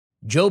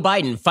Joe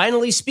Biden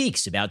finally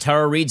speaks about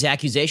Tara Reade's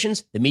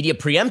accusations, the media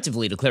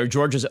preemptively declared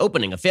Georgia's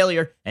opening a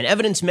failure, and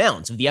evidence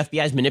mounts of the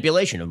FBI's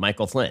manipulation of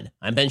Michael Flynn.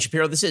 I'm Ben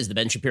Shapiro. This is The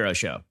Ben Shapiro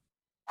Show.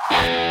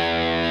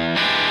 The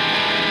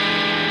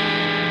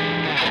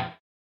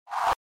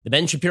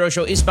Ben Shapiro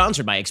Show is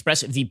sponsored by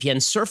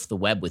ExpressVPN. Surf the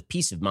web with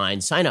peace of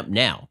mind. Sign up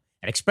now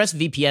at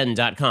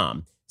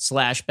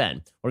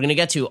expressvpn.com/Ben. We're going to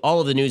get to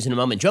all of the news in a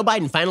moment. Joe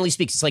Biden finally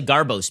speaks. It's like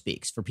Garbo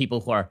speaks for people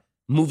who are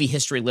movie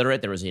history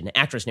literate. There was an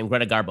actress named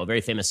Greta Garbo,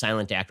 very famous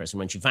silent actress. And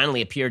when she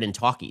finally appeared in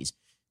talkies,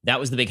 that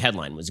was the big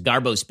headline, was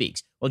Garbo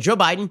speaks. Well, Joe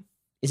Biden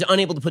is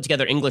unable to put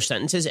together English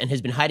sentences and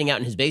has been hiding out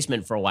in his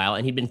basement for a while.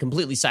 And he'd been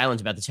completely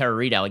silent about the Tara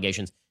Reade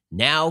allegations.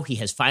 Now he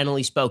has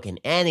finally spoken,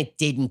 and it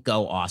didn't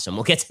go awesome.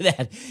 We'll get to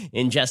that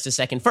in just a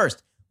second.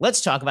 First,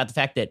 let's talk about the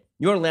fact that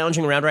you're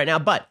lounging around right now,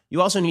 but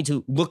you also need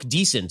to look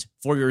decent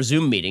for your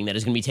Zoom meeting that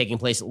is going to be taking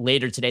place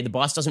later today. The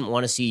boss doesn't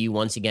want to see you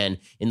once again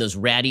in those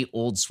ratty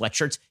old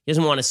sweatshirts. He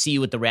doesn't want to see you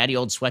with the ratty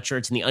old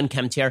sweatshirts and the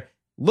unkempt hair.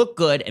 Look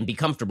good and be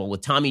comfortable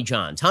with Tommy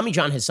John. Tommy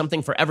John has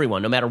something for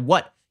everyone, no matter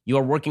what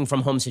your working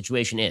from home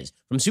situation is.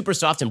 From super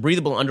soft and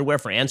breathable underwear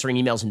for answering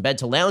emails in bed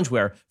to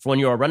loungewear for when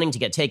you are running to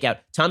get takeout,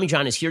 Tommy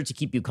John is here to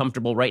keep you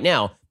comfortable right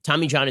now.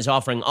 Tommy John is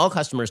offering all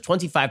customers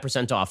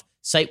 25% off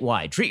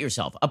site-wide. Treat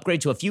yourself.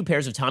 Upgrade to a few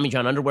pairs of Tommy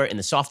John underwear in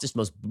the softest,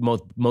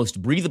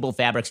 most breathable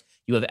fabrics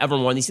you have ever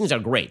worn. These things are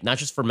great, not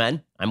just for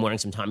men. I'm wearing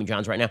some Tommy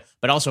Johns right now,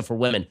 but also for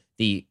women.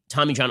 The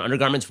Tommy John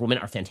undergarments for women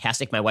are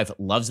fantastic. My wife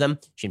loves them.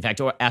 She, in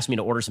fact, asked me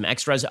to order some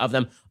extras of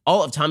them.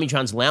 All of Tommy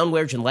John's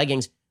loungewear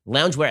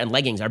and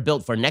leggings are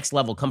built for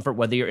next-level comfort.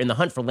 Whether you're in the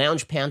hunt for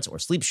lounge pants or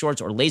sleep shorts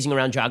or lazing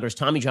around joggers,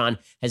 Tommy John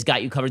has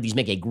got you covered. These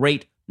make a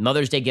great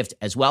Mother's Day gift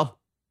as well.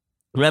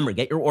 Remember,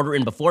 get your order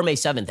in before May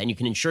 7th, and you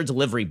can ensure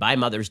delivery by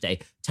Mother's Day.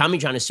 Tommy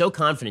John is so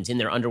confident in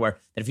their underwear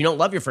that if you don't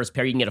love your first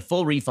pair, you can get a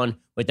full refund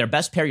with their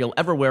best pair you'll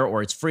ever wear,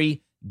 or it's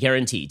free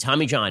guarantee.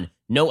 Tommy John,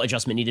 no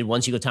adjustment needed.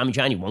 Once you go Tommy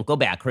John, you won't go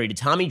back. Hurry to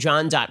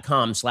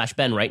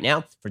TommyJohn.com/Ben right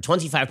now for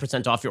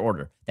 25% off your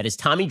order. That is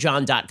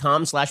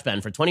TommyJohn.com/Ben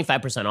for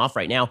 25% off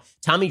right now.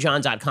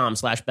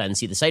 TommyJohn.com/Ben.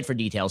 See the site for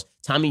details.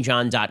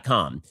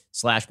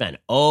 TommyJohn.com/Ben.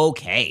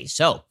 Okay,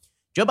 so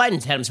Joe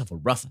Biden's had himself a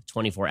rough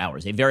 24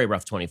 hours, a very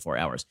rough 24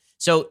 hours.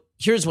 So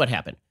here's what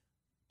happened.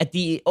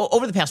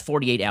 Over the past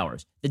 48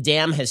 hours, the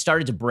dam has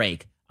started to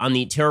break on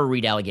the Tara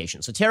Reade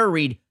allegation. So Tara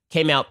Reade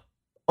came out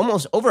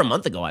almost over a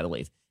month ago, I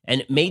believe,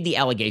 and made the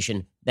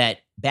allegation that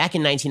back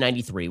in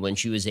 1993, when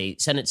she was a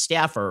Senate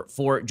staffer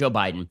for Joe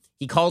Biden,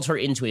 he called her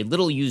into a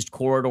little used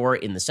corridor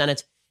in the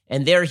Senate,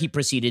 and there he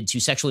proceeded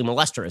to sexually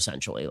molest her,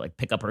 essentially, like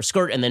pick up her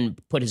skirt and then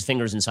put his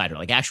fingers inside her,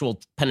 like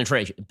actual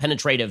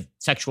penetrative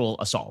sexual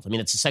assault. I mean,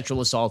 it's a sexual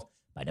assault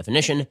by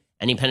definition.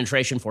 Any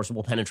penetration,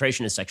 forcible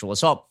penetration, is sexual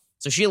assault.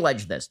 So she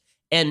alleged this.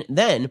 And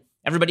then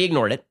everybody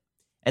ignored it.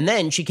 And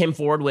then she came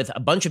forward with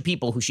a bunch of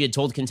people who she had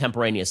told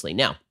contemporaneously.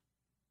 Now,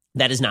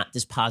 that is not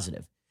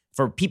dispositive.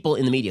 For people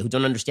in the media who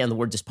don't understand the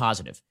word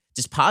dispositive,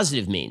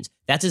 dispositive means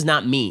that does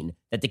not mean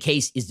that the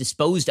case is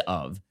disposed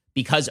of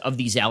because of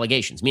these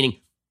allegations, meaning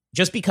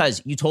just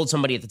because you told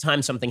somebody at the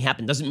time something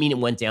happened doesn't mean it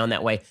went down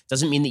that way,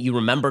 doesn't mean that you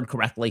remembered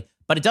correctly,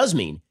 but it does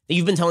mean that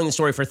you've been telling the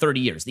story for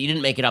 30 years, that you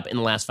didn't make it up in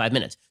the last 5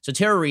 minutes. So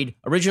Tara Reade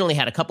originally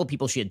had a couple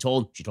people she had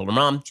told. She told her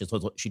mom, she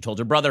told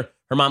her brother.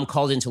 Her mom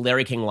called into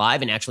Larry King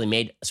Live and actually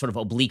made a sort of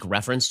oblique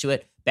reference to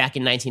it back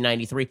in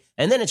 1993.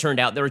 And then it turned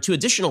out there were two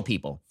additional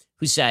people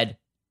who said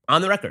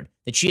on the record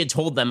that she had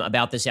told them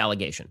about this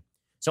allegation.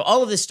 So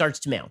all of this starts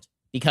to mount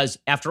because,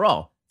 after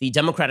all, the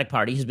Democratic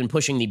Party has been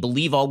pushing the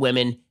Believe All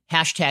Women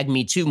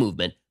 #MeToo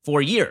movement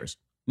for years,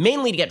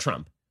 mainly to get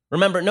Trump.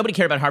 Remember, nobody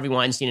cared about Harvey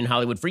Weinstein in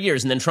Hollywood for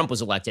years, and then Trump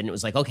was elected, and it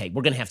was like, okay,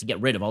 we're going to have to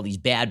get rid of all these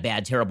bad,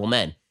 terrible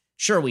men.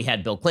 Sure, we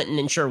had Bill Clinton,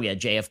 and sure, we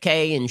had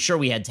JFK, and sure,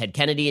 we had Ted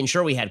Kennedy, and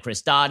sure, we had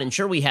Chris Dodd, and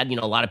sure, we had,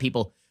 a lot of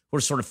people who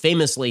were sort of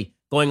famously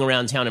going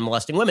around town and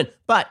molesting women,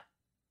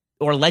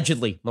 or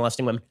allegedly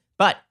molesting women.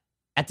 But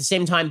at the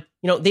same time,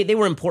 they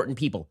were important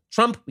people.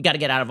 Trump, we got to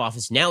get out of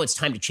office. Now it's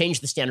time to change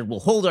the standard. We'll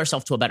hold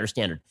ourselves to a better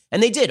standard.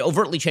 And they did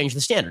overtly change the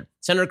standard.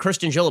 Senator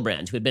Kirsten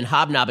Gillibrand, who had been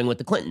hobnobbing with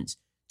the Clintons,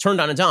 turned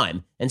on a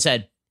dime and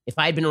said, if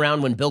I had been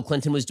around when Bill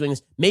Clinton was doing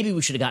this, maybe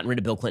we should have gotten rid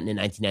of Bill Clinton in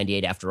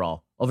 1998 after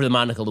all, over the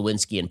Monica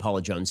Lewinsky and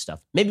Paula Jones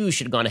stuff. Maybe we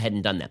should have gone ahead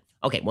and done that.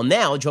 Okay, well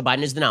now Joe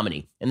Biden is the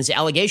nominee, and this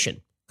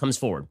allegation comes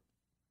forward.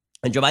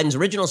 And Joe Biden's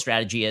original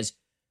strategy is,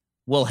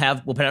 we'll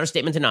put out a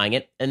statement denying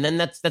it, and then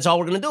that's all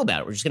we're going to do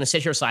about it. We're just going to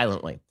sit here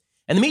silently.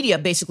 And the media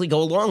basically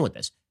go along with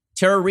this.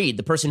 Tara Reade,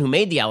 the person who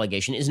made the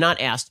allegation, is not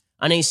asked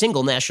on a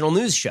single national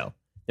news show.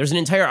 There's an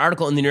entire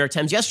article in the New York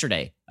Times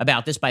yesterday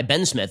about this by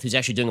Ben Smith, who's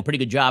actually doing a pretty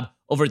good job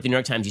over at the New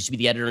York Times. He used to be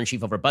the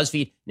editor-in-chief over at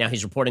BuzzFeed. Now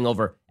he's reporting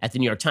over at the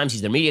New York Times.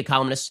 He's their media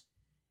columnist.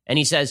 And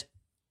he says,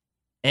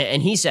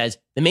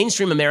 the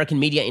mainstream American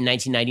media in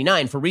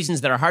 1999, for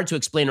reasons that are hard to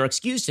explain or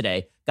excuse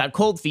today, got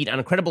cold feet on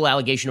a credible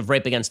allegation of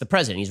rape against the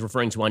president. He's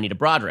referring to Juanita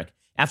Broaddrick.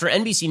 After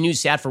NBC News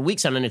sat for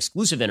weeks on an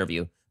exclusive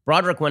interview,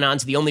 Broaddrick went on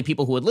to the only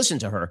people who would listen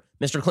to her,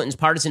 Mr. Clinton's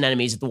partisan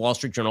enemies at the Wall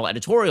Street Journal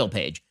editorial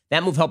page.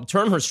 That move helped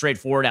turn her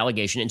straightforward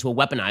allegation into a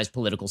weaponized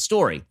political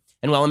story.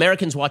 And while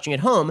Americans watching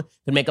at home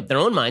could make up their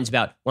own minds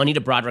about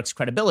Juanita Broaddrick's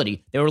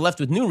credibility, they were left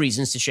with new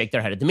reasons to shake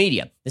their head at the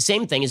media. The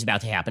same thing is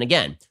about to happen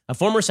again. A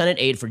former Senate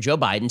aide for Joe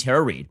Biden,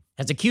 Tara Reade,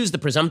 has accused the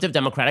presumptive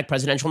Democratic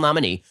presidential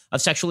nominee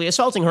of sexually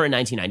assaulting her in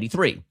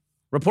 1993.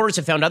 Reporters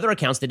have found other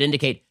accounts that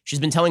indicate she's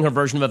been telling her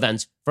version of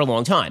events for a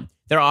long time.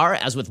 There are,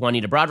 as with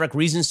Juanita Broaddrick,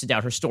 reasons to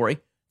doubt her story.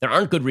 There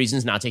aren't good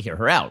reasons not to hear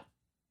her out.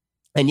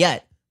 And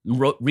yet,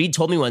 Reade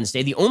told me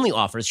Wednesday the only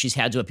offers she's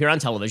had to appear on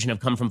television have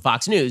come from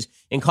Fox News,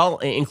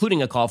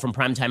 including a call from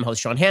primetime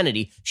host Sean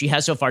Hannity. She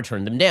has so far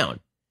turned them down.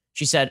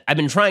 She said, I've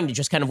been trying to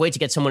just kind of wait to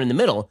get someone in the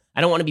middle.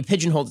 I don't want to be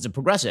pigeonholed as a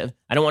progressive.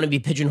 I don't want to be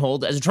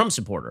pigeonholed as a Trump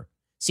supporter.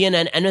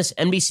 CNN,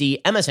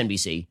 NBC,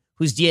 MSNBC,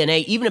 whose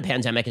DNA, even a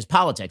pandemic, is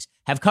politics,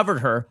 have covered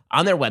her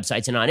on their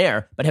websites and on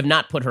air, but have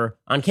not put her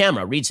on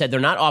camera. Reade said they're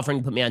not offering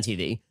to put me on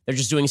TV. They're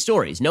just doing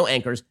stories. No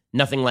anchors,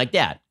 nothing like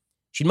that.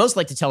 She'd most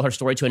like to tell her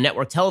story to a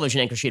network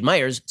television anchor she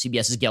admires.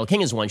 CBS's Gayle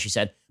King is one, she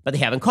said, but they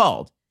haven't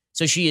called.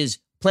 So she is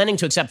planning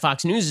to accept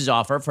Fox News'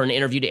 offer for an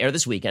interview to air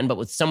this weekend, but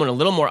with someone a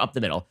little more up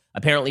the middle.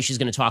 Apparently, she's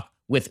going to talk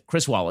with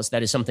Chris Wallace.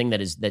 That is something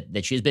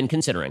that she has been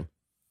considering.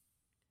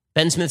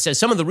 Ben Smith says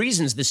some of the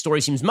reasons this story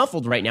seems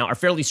muffled right now are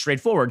fairly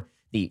straightforward.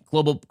 The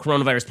global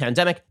coronavirus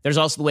pandemic. There's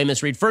also the way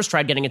Miss Reade first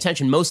tried getting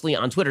attention, mostly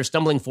on Twitter,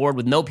 stumbling forward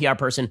with no PR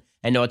person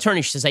and no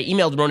attorney. She says, I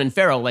emailed Ronan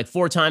Farrow like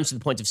 4 times to the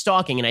point of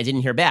stalking, and I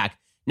didn't hear back.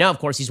 Now, of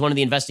course, he's one of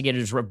the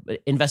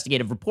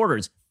investigative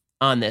reporters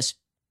on this.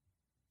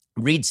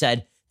 Reade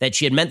said that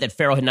she had meant that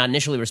Farrow had not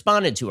initially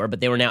responded to her,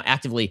 but they were now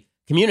actively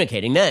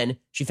communicating. Then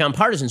she found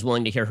partisans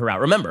willing to hear her out.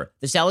 Remember,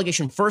 this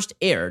allegation first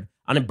aired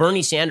on a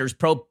Bernie Sanders,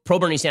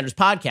 pro-Bernie Sanders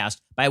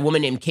podcast by a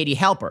woman named Katie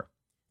Halper.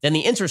 Then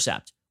The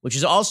Intercept, which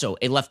is also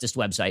a leftist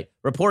website,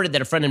 reported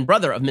that a friend and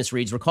brother of Miss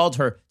Reade's recalled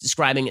her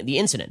describing the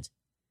incident.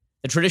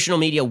 The traditional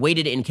media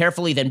waded in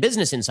carefully, then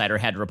Business Insider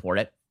had to report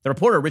it. The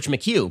reporter, Rich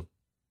McHugh,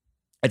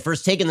 had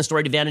first taken the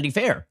story to Vanity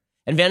Fair,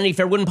 and Vanity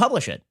Fair wouldn't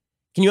publish it.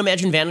 Can you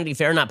imagine Vanity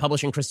Fair not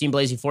publishing Christine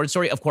Blasey Ford's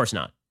story? Of course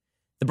not.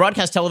 The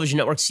broadcast television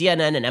networks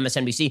CNN and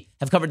MSNBC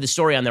have covered the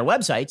story on their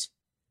websites,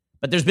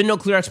 but there's been no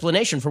clear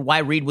explanation for why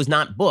Reade was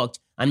not booked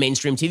on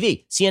mainstream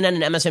TV.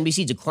 CNN and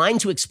MSNBC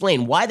declined to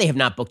explain why they have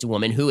not booked a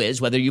woman who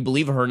is, whether you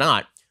believe her or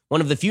not,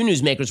 one of the few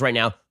newsmakers right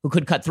now who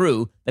could cut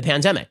through the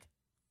pandemic.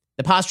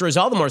 The posture is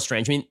all the more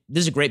strange. I mean,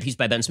 this is a great piece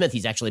by Ben Smith.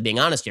 He's actually being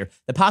honest here.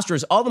 The posture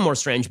is all the more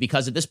strange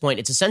because at this point,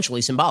 it's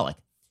essentially symbolic.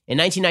 In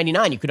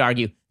 1999, you could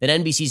argue that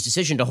NBC's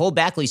decision to hold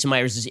back Lisa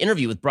Myers'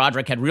 interview with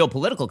Broaddrick had real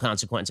political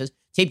consequences.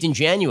 Taped in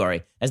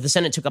January, as the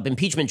Senate took up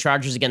impeachment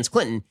charges against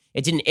Clinton,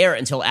 it didn't air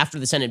until after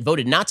the Senate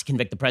voted not to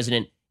convict the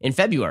president in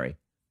February.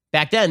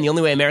 Back then, the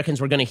only way Americans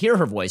were going to hear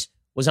her voice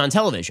was on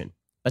television.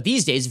 But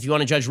these days, if you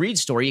want to judge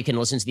Reade's story, you can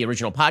listen to the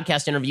original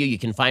podcast interview. You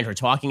can find her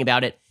talking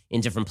about it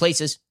in different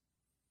places.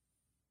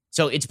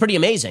 So it's pretty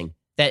amazing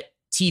that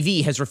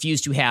TV has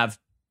refused to have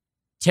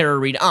Tara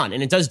Reade on,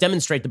 and it does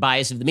demonstrate the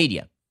bias of the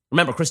media.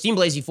 Remember, Christine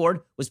Blasey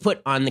Ford was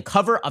put on the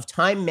cover of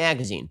Time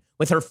magazine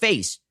with her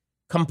face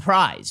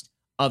comprised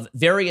of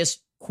various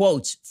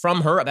quotes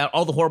from her about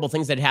all the horrible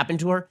things that had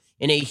happened to her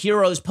in a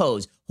hero's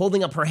pose,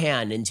 holding up her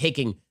hand and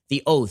taking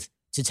the oath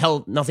to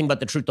tell nothing but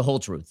the truth, the whole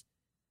truth.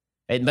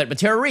 But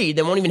Tara Reade,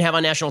 they won't even have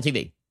on national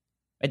TV.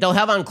 They'll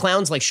have on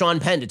clowns like Sean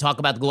Penn to talk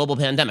about the global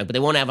pandemic, but they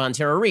won't have on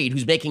Tara Reade,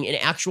 who's making an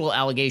actual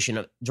allegation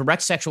of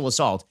direct sexual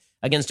assault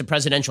against a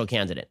presidential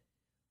candidate.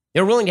 They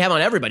were willing to have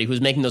on everybody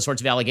who's making those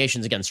sorts of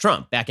allegations against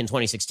Trump back in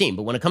 2016.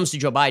 But when it comes to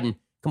Joe Biden,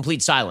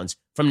 complete silence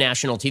from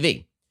national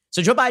TV.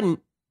 So Joe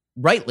Biden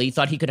rightly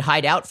thought he could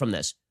hide out from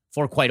this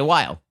for quite a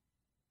while.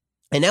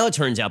 And now it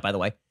turns out, by the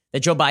way,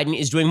 that Joe Biden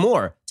is doing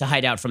more to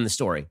hide out from the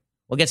story.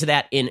 We'll get to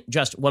that in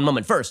just one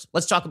moment. First,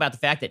 let's talk about the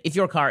fact that if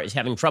your car is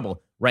having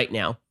trouble right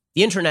now,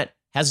 the internet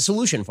has a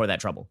solution for that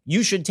trouble.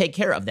 You should take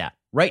care of that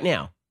right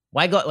now.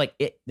 Why go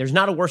there's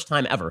not a worse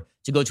time ever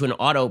to go to an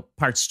auto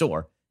parts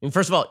store. I mean,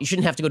 first of all, you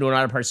shouldn't have to go to an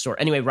auto parts store.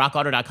 Anyway,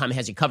 rockauto.com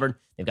has you covered.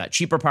 They've got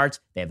cheaper parts.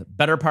 They have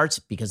better parts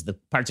because the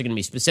parts are going to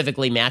be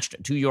specifically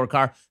matched to your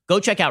car. Go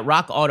check out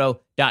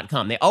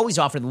rockauto.com. They always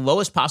offer the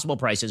lowest possible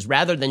prices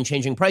rather than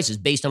changing prices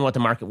based on what the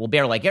market will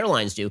bear like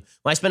airlines do.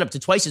 Well, I spend up to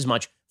twice as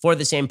much for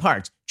the same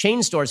parts.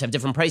 Chain stores have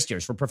different price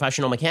tiers for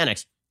professional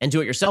mechanics and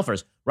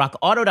do-it-yourselfers.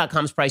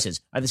 RockAuto.com's prices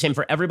are the same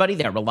for everybody.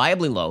 They're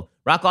reliably low.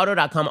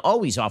 RockAuto.com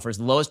always offers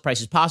the lowest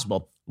prices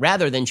possible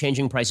rather than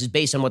changing prices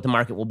based on what the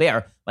market will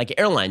bear like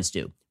airlines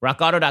do.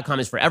 RockAuto.com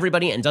is for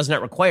everybody and does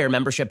not require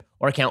membership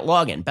or account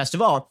login. Best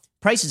of all,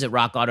 prices at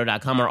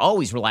RockAuto.com are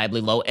always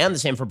reliably low and the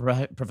same for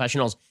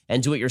professionals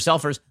and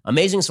do-it-yourselfers.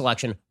 Amazing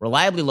selection,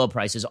 reliably low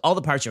prices, all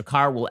the parts your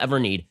car will ever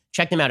need.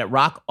 Check them out at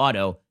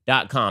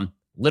RockAuto.com.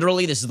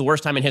 Literally, this is the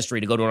worst time in history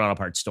to go to an auto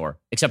parts store,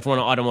 except for when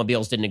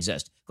automobiles didn't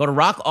exist. Go to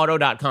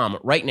rockauto.com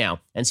right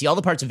now and see all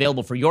the parts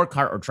available for your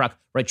car or truck.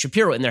 Write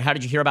Shapiro in their How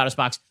Did You Hear About Us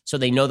box so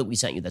they know that we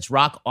sent you. That's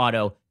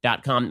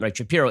rockauto.com. Write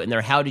Shapiro in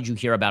their How Did You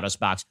Hear About Us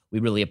box. We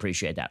really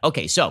appreciate that.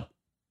 Okay, so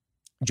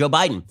Joe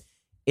Biden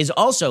is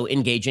also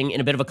engaging in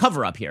a bit of a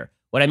cover-up here.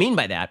 What I mean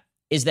by that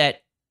is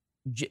that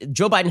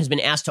Joe Biden has been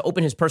asked to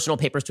open his personal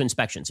papers to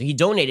inspection. So he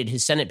donated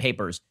his Senate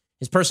papers,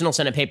 his personal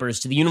Senate papers,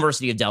 to the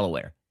University of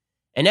Delaware.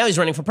 And now he's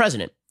running for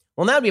president.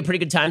 Well, now would be a pretty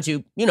good time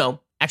to,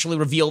 actually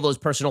reveal those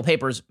personal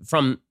papers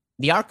from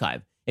the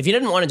archive. If you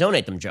didn't want to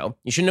donate them, Joe,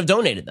 you shouldn't have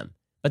donated them.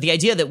 But the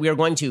idea that we are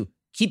going to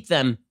keep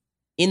them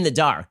in the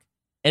dark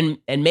and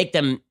make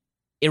them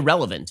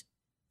irrelevant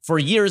for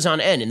years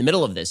on end in the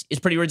middle of this is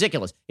pretty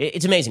ridiculous.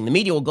 It's amazing. The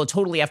media will go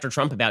totally after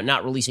Trump about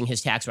not releasing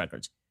his tax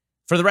records.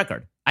 For the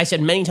record, I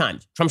said many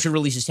times, Trump should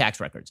release his tax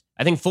records.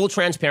 I think full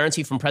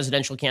transparency from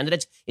presidential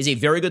candidates is a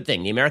very good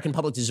thing. The American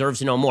public deserves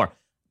to know more.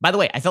 By the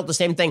way, I felt the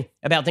same thing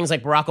about things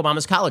like Barack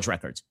Obama's college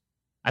records.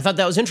 I thought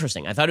that was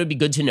interesting. I thought it would be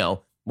good to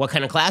know what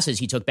kind of classes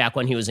he took back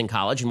when he was in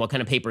college and what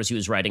kind of papers he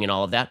was writing and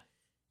all of that. I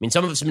mean,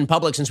 some of us have been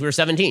public since we were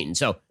 17.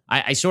 So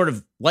I sort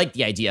of like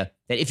the idea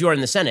that if you are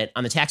in the Senate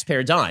on the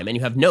taxpayer dime and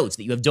you have notes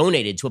that you have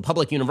donated to a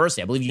public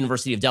university, I believe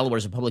University of Delaware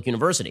is a public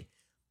university,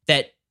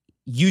 that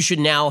you should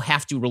now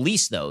have to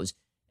release those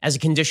as a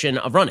condition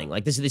of running.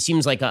 Like this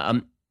seems like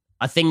a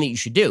thing that you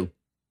should do.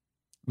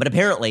 But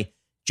apparently,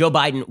 Joe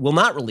Biden will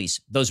not release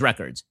those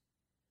records.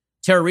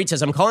 Tara Reid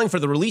says, I'm calling for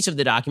the release of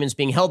the documents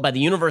being held by the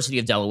University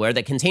of Delaware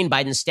that contain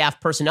Biden's staff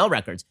personnel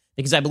records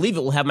because I believe it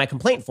will have my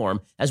complaint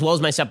form as well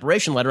as my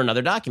separation letter and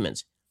other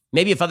documents.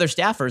 Maybe if other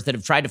staffers that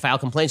have tried to file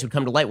complaints would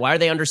come to light, why are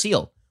they under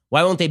seal?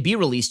 Why won't they be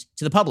released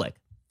to the public?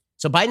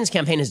 So Biden's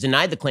campaign has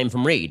denied the claim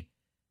from Reid.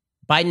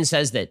 Biden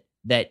says that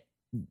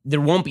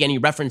there won't be any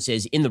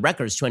references in the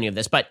records to any of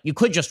this, but you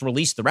could just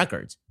release the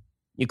records.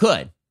 You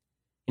could.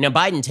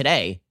 Biden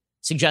today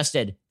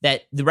suggested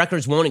that the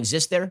records won't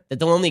exist there, that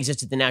they'll only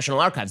exist at the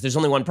National Archives. There's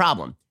only one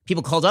problem.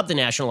 People called up the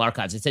National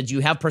Archives and said, do you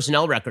have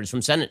personnel records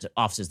from Senate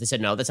offices? They said,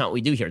 no, that's not what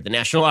we do here at the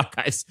National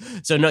Archives.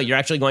 So no, you're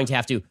actually going to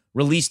have to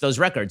release those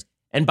records.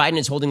 And Biden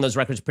is holding those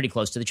records pretty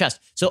close to the chest.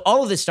 So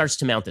all of this starts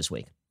to mount this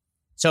week.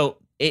 So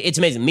it's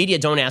amazing. Media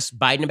don't ask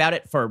Biden about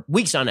it for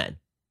weeks on end,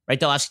 right?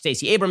 They'll ask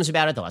Stacey Abrams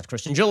about it. They'll ask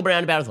Kirsten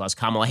Gillibrand about it. They'll ask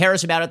Kamala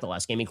Harris about it. They'll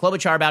ask Amy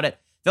Klobuchar about it.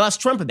 They'll ask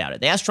Trump about it.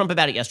 They asked Trump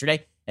about it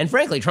yesterday. And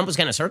frankly, Trump was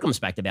kind of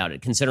circumspect about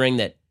it, considering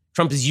that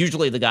Trump is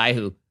usually the guy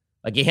who,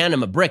 like, you hand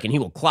him a brick and he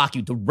will clock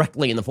you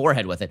directly in the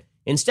forehead with it.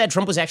 Instead,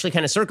 Trump was actually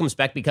kind of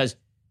circumspect because,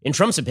 in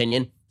Trump's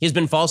opinion, he's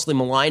been falsely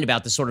maligned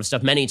about this sort of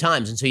stuff many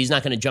times, and so he's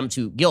not going to jump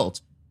to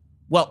guilt.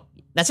 Well,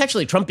 that's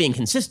actually Trump being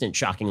consistent,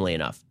 shockingly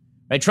enough.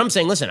 Right? Trump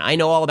saying, listen, I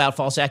know all about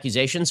false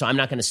accusations, so I'm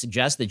not going to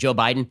suggest that Joe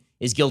Biden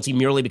is guilty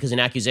merely because an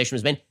accusation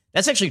was made.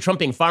 That's actually Trump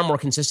being far more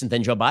consistent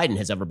than Joe Biden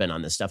has ever been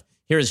on this stuff.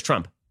 Here is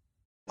Trump.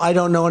 I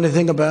don't know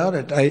anything about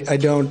it. I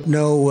don't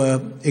know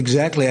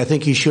exactly. I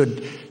think he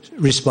should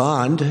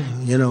respond.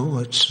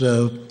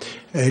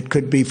 It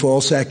could be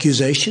false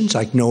accusations.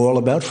 I know all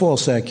about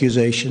false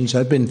accusations.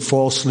 I've been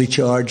falsely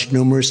charged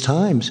numerous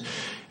times.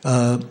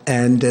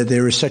 And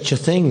there is such a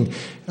thing.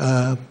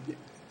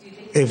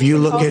 If you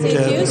look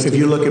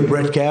at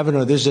Brett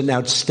Kavanaugh, this is an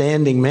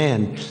outstanding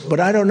man. But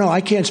I don't know.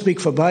 I can't speak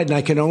for Biden.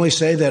 I can only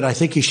say that I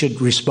think he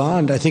should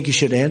respond. I think he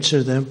should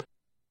answer them.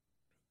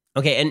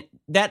 Okay, and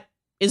that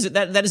is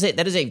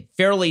a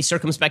fairly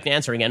circumspect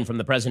answer again from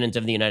the president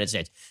of the United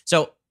States.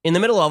 So in the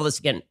middle of all this,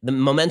 again, the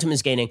momentum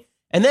is gaining.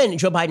 And then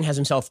Joe Biden has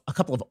himself a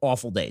couple of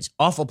awful days,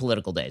 awful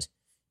political days.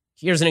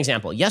 Here's an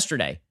example.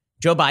 Yesterday,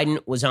 Joe Biden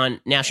was on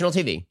national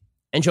TV,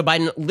 and Joe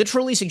Biden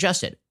literally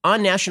suggested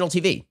on national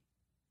TV,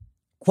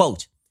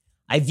 quote,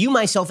 I view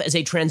myself as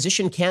a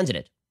transition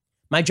candidate.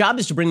 My job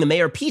is to bring the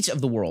Mayor Pete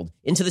of the world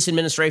into this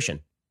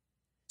administration.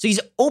 So he's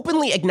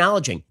openly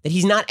acknowledging that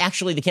he's not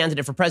actually the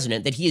candidate for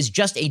president, that he is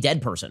just a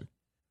dead person,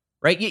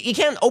 right? You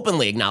can't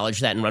openly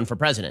acknowledge that and run for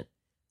president.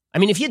 I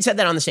mean, if he had said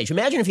that on the stage,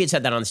 imagine if he had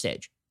said that on the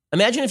stage.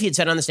 Imagine if he had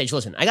said on the stage,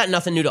 listen, I got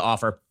nothing new to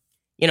offer.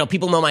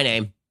 People know my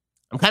name.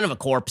 I'm kind of a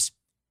corpse.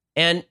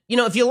 And,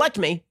 if you elect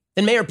me,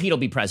 then Mayor Pete will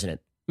be president.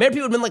 Mayor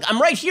Pete would have been like,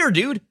 I'm right here,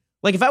 dude.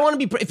 Like,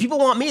 if people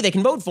want me, they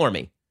can vote for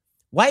me.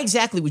 Why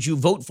exactly would you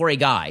vote for a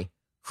guy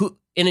who,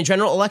 in a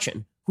general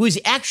election, who is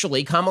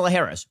actually Kamala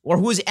Harris, or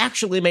who is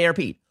actually Mayor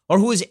Pete, or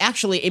who is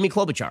actually Amy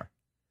Klobuchar?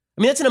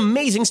 I mean, that's an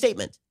amazing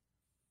statement.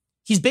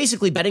 He's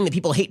basically betting that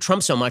people hate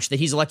Trump so much that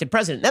he's elected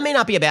president. That may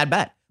not be a bad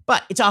bet,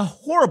 but it's a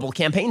horrible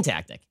campaign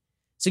tactic,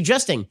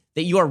 suggesting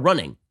that you are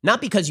running,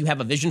 not because you have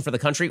a vision for the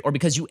country or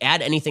because you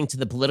add anything to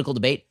the political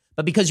debate,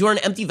 but because you're an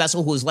empty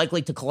vessel who is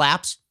likely to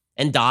collapse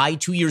and die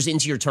 2 years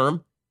into your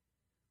term.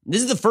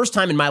 This is the first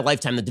time in my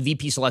lifetime that the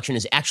VP selection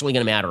is actually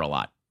going to matter a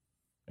lot.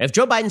 If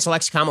Joe Biden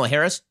selects Kamala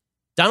Harris,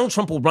 Donald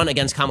Trump will run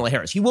against Kamala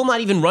Harris. He will not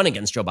even run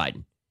against Joe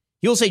Biden.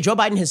 He will say Joe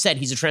Biden has said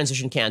he's a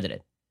transition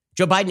candidate.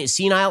 Joe Biden is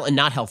senile and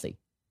not healthy.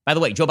 By the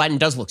way, Joe Biden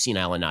does look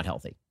senile and not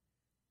healthy.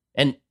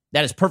 And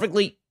that is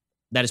perfectly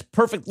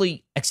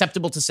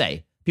acceptable to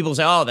say. People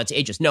say, oh, that's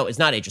ageist. No, it's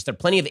not ageist. There are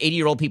plenty of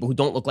 80-year-old people who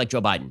don't look like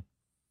Joe Biden.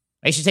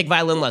 I used to take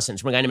violin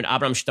lessons from a guy named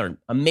Abram Stern,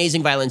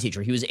 amazing violin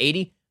teacher. He was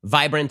 80,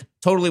 vibrant,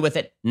 totally with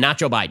it, not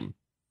Joe Biden.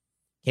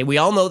 Okay, we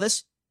all know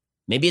this.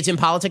 Maybe it's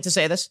impolitic to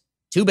say this.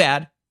 Too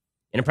bad.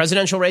 In a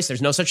presidential race,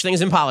 there's no such thing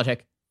as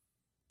impolitic.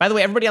 By the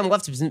way, everybody on the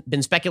left has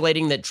been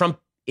speculating that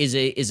Trump is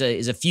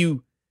a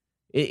few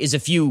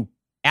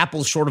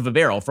apples short of a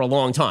barrel for a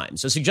long time.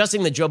 So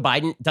suggesting that Joe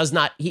Biden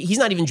he's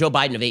not even Joe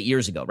Biden of 8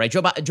 years ago, right?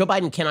 Joe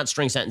Biden cannot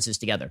string sentences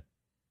together.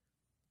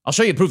 I'll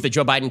show you proof that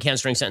Joe Biden can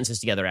string sentences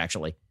together,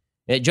 actually.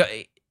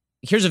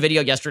 Here's a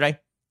video yesterday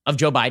of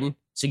Joe Biden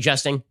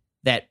suggesting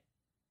that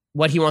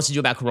what he wants to do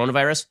about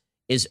coronavirus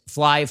is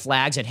fly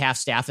flags at half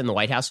staff in the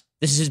White House.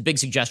 This is his big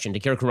suggestion to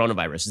cure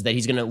coronavirus, is that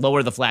he's going to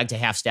lower the flag to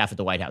half staff at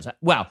the White House.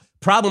 Wow,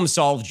 problem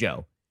solved,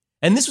 Joe.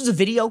 And this was a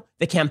video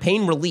the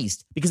campaign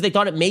released because they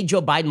thought it made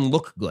Joe Biden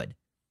look good.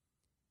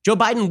 Joe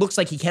Biden looks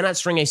like he cannot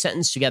string a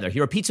sentence together. He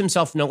repeats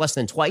himself no less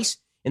than twice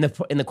in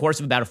the course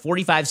of about a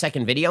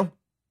 45-second video.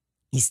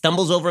 He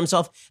stumbles over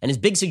himself, and his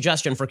big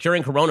suggestion for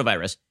curing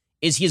coronavirus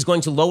is he is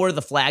going to lower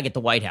the flag at the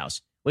White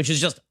House, which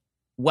is just,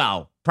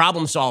 wow,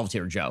 problem solved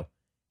here, Joe.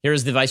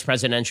 Here's the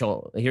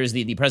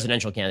the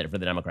presidential candidate for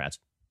the Democrats.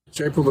 It's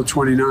April the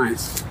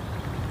 29th.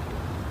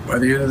 By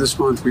the end of this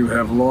month, we would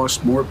have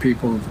lost more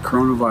people of the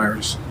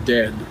coronavirus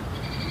dead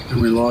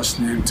than we lost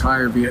in the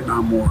entire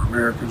Vietnam War.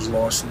 Americans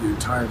lost in the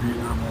entire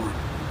Vietnam War.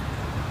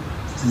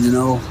 And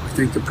I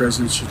think the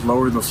president should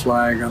lower the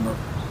flag on the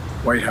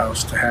White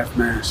House to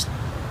half-mast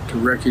to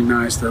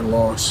recognize their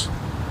loss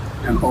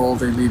and all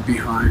they leave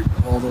behind,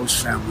 all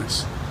those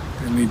families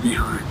they leave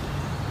behind.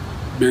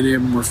 Many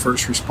of them were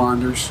first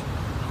responders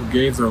who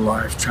gave their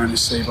life trying to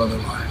save other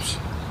lives.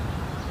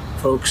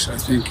 Folks, I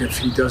think if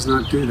he does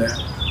not do that,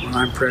 when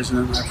I'm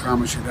president, I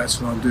promise you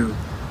that's what I'll do.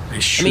 They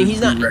should be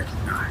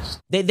recognized.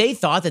 They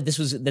thought that this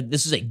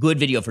was a good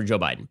video for Joe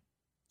Biden.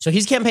 So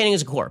he's campaigning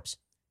as a corpse.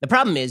 The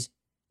problem is,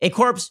 a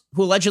corpse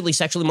who allegedly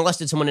sexually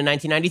molested someone in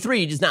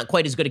 1993 is not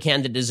quite as good a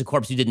candidate as a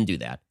corpse who didn't do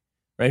that,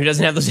 right? Who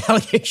doesn't have those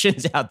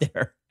allegations out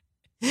there.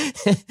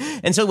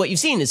 And so what you've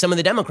seen is some of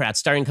the Democrats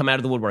starting to come out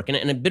of the woodwork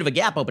and a bit of a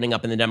gap opening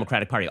up in the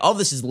Democratic Party. All of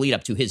this is the lead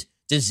up to his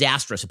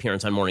disastrous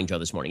appearance on Morning Joe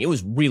this morning. It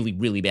was really,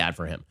 really bad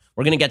for him.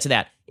 We're going to get to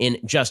that in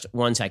just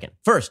 1 second.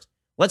 First,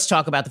 let's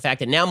talk about the fact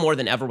that now more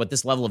than ever with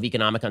this level of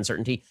economic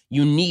uncertainty,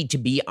 you need to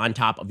be on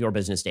top of your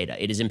business data.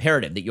 It is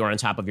imperative that you're on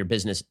top of your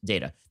business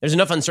data. There's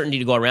enough uncertainty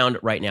to go around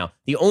right now.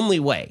 The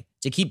only way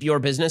to keep your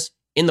business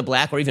in the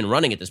black or even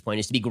running at this point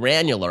is to be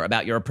granular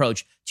about your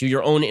approach to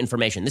your own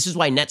information. This is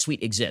why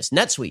NetSuite exists.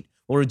 NetSuite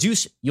will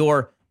reduce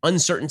your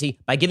uncertainty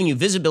by giving you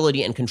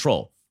visibility and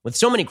control. With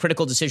so many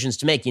critical decisions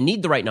to make, you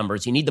need the right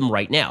numbers. You need them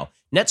right now.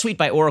 NetSuite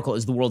by Oracle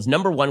is the world's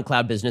 #1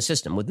 cloud business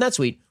system. With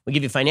NetSuite, we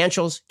give you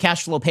financials,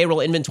 cash flow,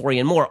 payroll, inventory,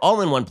 and more all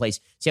in one place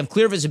so you have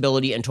clear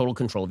visibility and total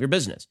control of your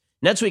business.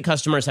 NetSuite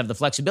customers have the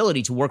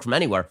flexibility to work from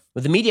anywhere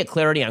with immediate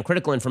clarity on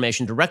critical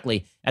information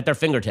directly at their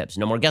fingertips.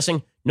 No more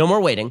guessing, no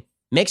more waiting.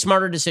 Make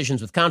smarter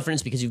decisions with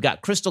confidence because you've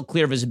got crystal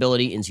clear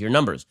visibility into your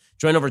numbers.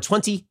 Join over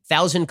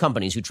 20,000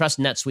 companies who trust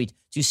NetSuite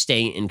to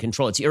stay in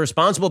control. It's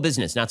irresponsible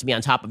business not to be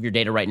on top of your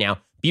data right now.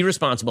 Be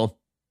responsible.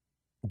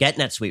 Get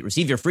NetSuite.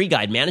 Receive your free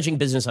guide, Managing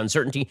Business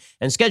Uncertainty,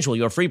 and schedule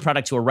your free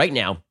product tour right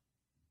now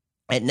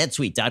at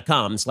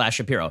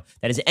netsuite.com/Shapiro.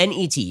 That is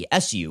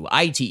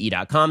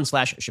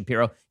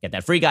netsuite.com/Shapiro. Get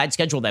that free guide,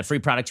 schedule that free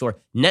product tour,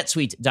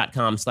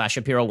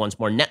 netsuite.com/Shapiro. Once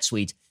more,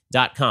 netsuite.com/Shapiro.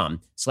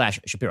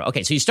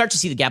 Okay, so you start to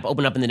see the gap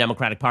open up in the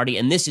Democratic Party,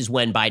 and this is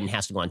when Biden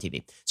has to go on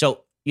TV.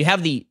 So you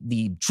have the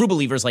true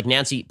believers like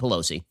Nancy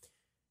Pelosi.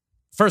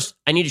 First,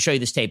 I need to show you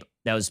this tape.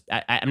 That was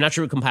I'm not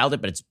sure who compiled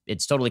it, but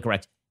it's totally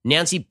correct.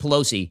 Nancy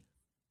Pelosi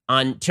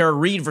on Tara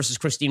Reade versus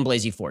Christine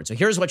Blasey Ford. So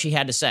here's what she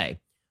had to say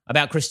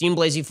about Christine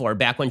Blasey Ford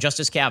back when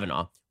Justice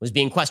Kavanaugh was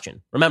being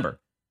questioned. Remember,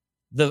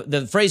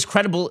 the phrase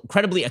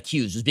credibly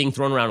accused was being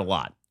thrown around a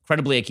lot.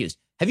 Credibly accused.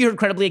 Have you heard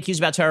credibly accused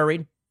about Tara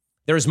Reade?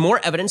 There is more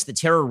evidence that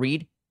Tara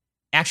Reade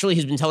actually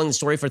has been telling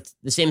the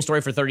same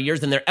story for 30 years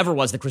than there ever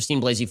was that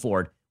Christine Blasey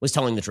Ford was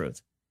telling the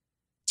truth.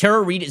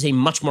 Tara Reade is a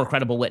much more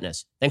credible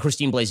witness than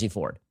Christine Blasey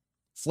Ford.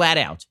 Flat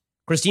out.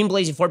 Christine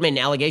Blasey Ford made an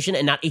allegation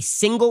and not a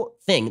single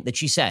thing that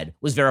she said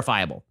was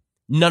verifiable.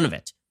 None of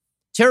it.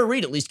 Tara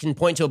Reade at least can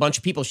point to a bunch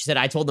of people she said,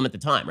 I told them at the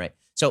time, right?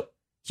 So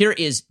here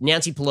is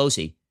Nancy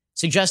Pelosi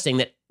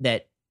suggesting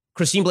that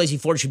Christine Blasey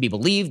Ford should be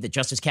believed, that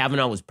Justice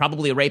Kavanaugh was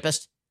probably a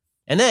rapist.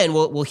 And then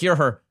we'll hear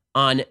her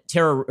on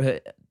Tara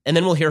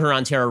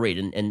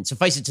Reade. And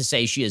suffice it to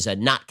say, she is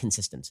not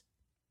consistent.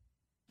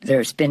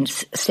 There's been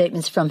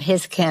statements from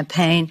his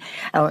campaign,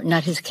 or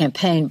not his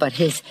campaign, but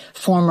his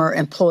former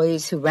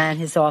employees who ran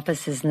his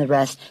offices and the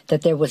rest,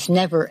 that there was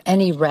never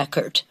any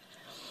record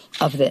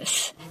of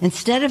this.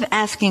 Instead of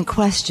asking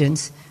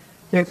questions,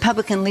 the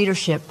Republican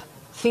leadership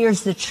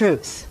fears the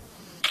truth.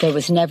 There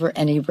was never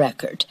any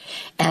record,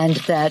 and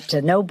that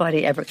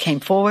nobody ever came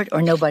forward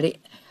or nobody...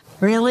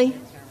 Really?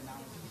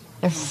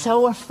 They're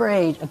so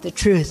afraid of the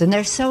truth, and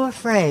they're so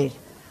afraid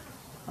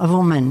of a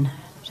woman,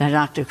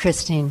 Dr.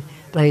 Christine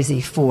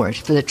Blasey Ford,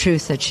 for the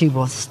truth that she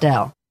will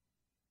tell.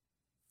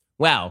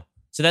 Wow.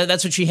 So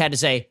that's what she had to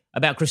say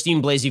about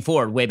Christine Blasey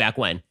Ford way back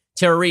when.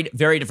 Tara Reade,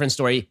 very different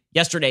story.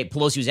 Yesterday,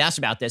 Pelosi was asked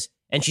about this,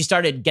 and she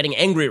started getting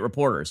angry at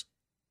reporters.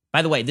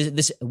 By the way,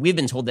 we've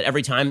been told that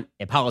every time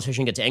a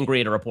politician gets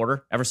angry at a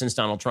reporter, ever since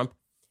Donald Trump,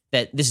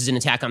 that this is an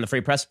attack on the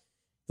free press.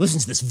 Listen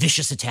to this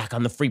vicious attack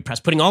on the free press,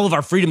 putting all of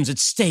our freedoms at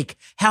stake.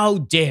 How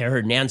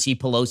dare Nancy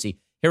Pelosi?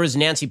 Here is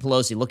Nancy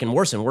Pelosi looking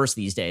worse and worse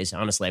these days,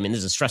 honestly. I mean, this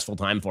is a stressful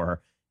time for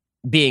her,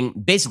 being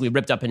basically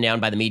ripped up and down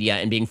by the media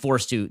and being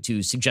forced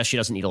to suggest she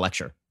doesn't need a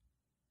lecture.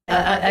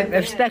 I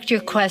respect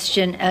your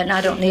question, and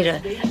I don't need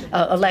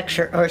a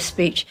lecture or a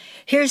speech.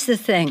 Here's the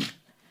thing.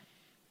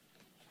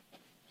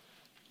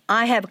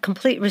 I have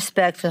complete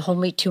respect for the whole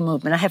Me Too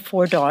movement. I have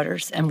 4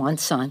 daughters and 1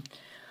 son,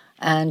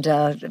 and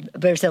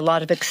there's a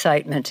lot of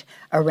excitement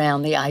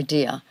around the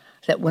idea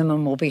that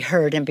women will be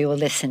heard and be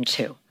listened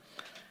to.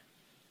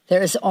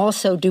 There is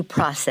also due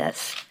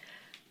process,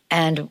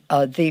 and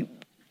the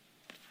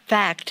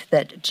fact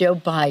that Joe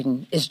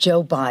Biden is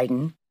Joe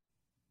Biden.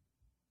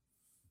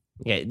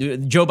 Okay,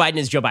 Joe Biden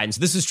is Joe Biden.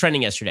 So this was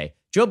trending yesterday.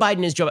 Joe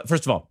Biden is Joe.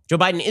 First of all, Joe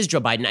Biden is Joe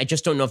Biden. I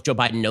just don't know if Joe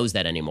Biden knows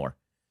that anymore.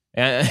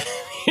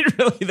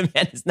 Really, the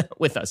man is not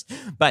with us.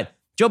 But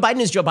Joe Biden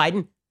is Joe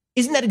Biden.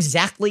 Isn't that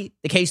exactly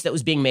the case that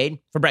was being made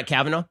for Brett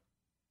Kavanaugh?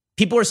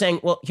 People were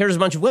saying, well, here's a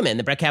bunch of women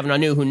that Brett Kavanaugh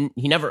knew who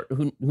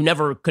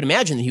never could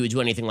imagine that he would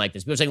do anything like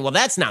this. People were saying, well,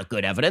 that's not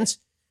good evidence.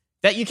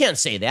 That you can't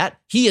say that.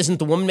 He isn't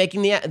the woman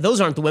making those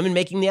aren't the women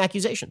making the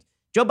accusations.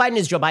 Joe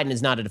Biden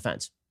is not a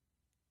defense.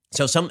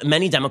 So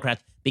many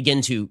Democrats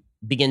begin to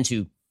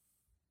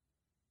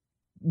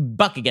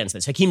buck against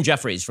this. Hakeem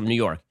Jeffries from New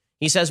York,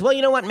 he says, well,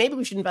 you know what? Maybe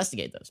we should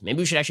investigate this. Maybe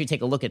we should actually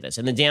take a look at this.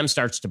 And the dam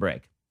starts to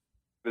break.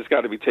 It's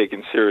got to be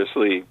taken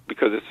seriously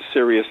because it's a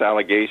serious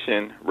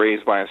allegation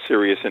raised by a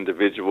serious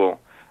individual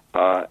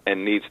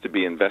and needs to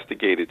be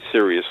investigated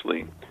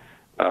seriously.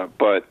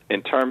 But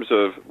in terms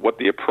of what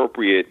the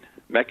appropriate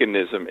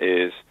mechanism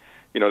is,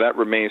 that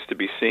remains to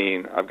be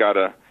seen. I've got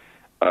to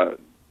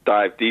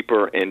dive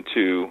deeper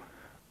into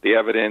the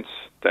evidence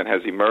that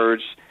has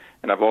emerged,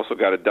 and I've also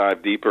got to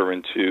dive deeper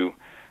into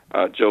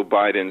Joe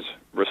Biden's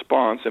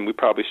response, and we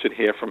probably should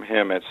hear from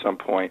him at some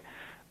point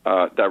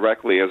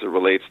directly as it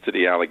relates to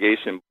the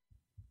allegation.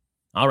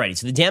 All righty,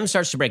 so the dam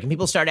starts to break, and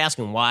people start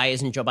asking, why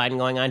isn't Joe Biden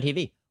going on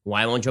TV?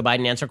 Why won't Joe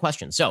Biden answer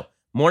questions? So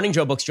Morning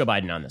Joe books Joe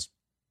Biden on this.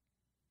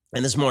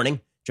 And this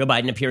morning, Joe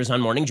Biden appears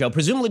on Morning Joe,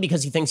 presumably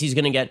because he thinks he's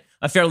going to get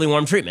a fairly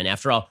warm treatment.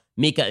 After all,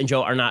 Mika and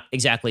Joe are not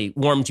exactly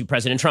warm to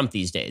President Trump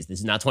these days. This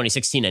is not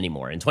 2016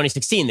 anymore. In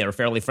 2016, they were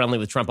fairly friendly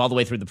with Trump all the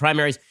way through the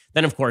primaries.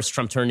 Then, of course,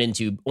 Trump turned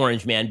into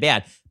Orange Man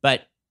bad.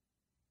 But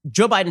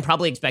Joe Biden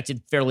probably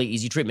expected fairly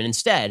easy treatment.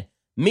 Instead,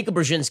 Mika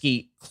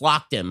Brzezinski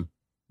clocked him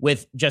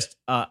with just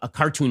a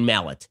cartoon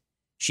mallet.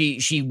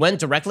 She went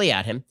directly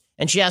at him,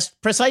 and she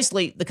asked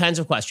precisely the kinds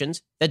of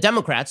questions that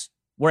Democrats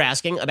were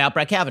asking about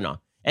Brett Kavanaugh.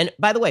 And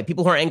by the way,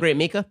 people who are angry at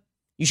Mika,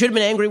 you should have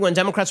been angry when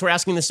Democrats were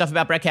asking this stuff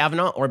about Brett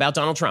Kavanaugh or about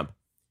Donald Trump.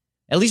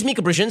 At least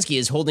Mika Brzezinski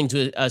is holding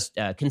to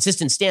a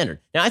consistent standard.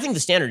 Now, I think the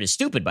standard is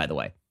stupid, by the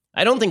way.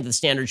 I don't think the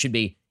standard should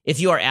be,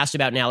 if you are asked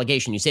about an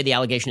allegation, you say the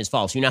allegation is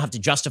false, you now have to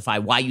justify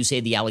why you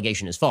say the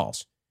allegation is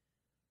false.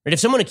 Right? If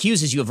someone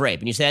accuses you of rape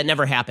and you say that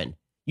never happened,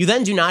 you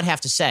then do not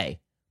have to say,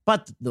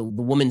 but the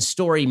woman's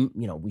story,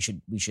 we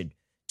should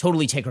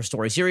totally take her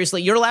story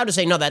seriously. You're allowed to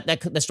say, no,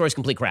 that story's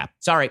complete crap.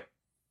 Sorry.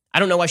 I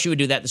don't know why she would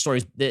do that. The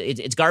story's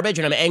it's garbage,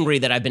 and I'm angry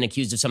that I've been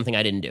accused of something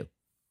I didn't do.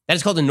 That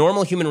is called a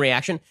normal human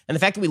reaction. And the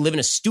fact that we live in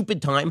a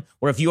stupid time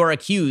where if you are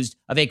accused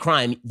of a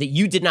crime that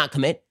you did not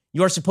commit,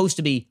 you are supposed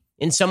to be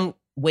in some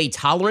way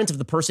tolerant of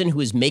the person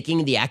who is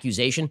making the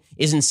accusation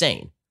is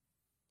insane.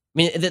 I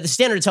mean, the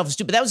standard itself is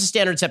stupid. That was the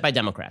standard set by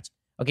Democrats.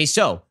 Okay,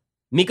 so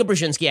Mika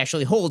Brzezinski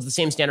actually holds the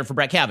same standard for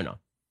Brett Kavanaugh.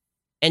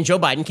 And Joe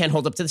Biden can't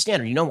hold up to the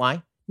standard. You know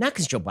why? Not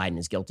because Joe Biden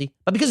is guilty,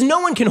 but because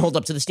no one can hold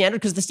up to the standard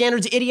because the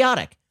standard's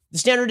idiotic. The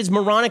standard is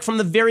moronic from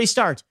the very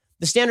start.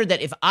 The standard that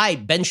if I,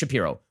 Ben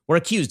Shapiro, were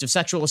accused of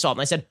sexual assault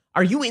and I said,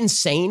 are you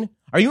insane?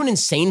 Are you an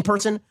insane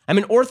person? I'm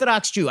an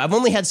Orthodox Jew. I've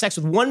only had sex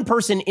with one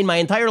person in my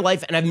entire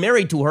life and I've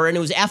married to her and it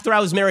was after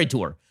I was married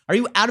to her. Are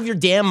you out of your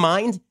damn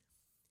mind?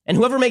 And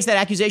whoever makes that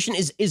accusation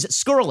is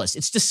scurrilous.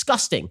 It's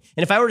disgusting.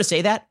 And if I were to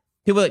say that,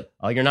 people are like,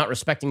 oh, you're not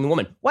respecting the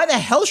woman. Why the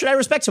hell should I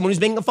respect someone who's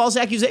making a false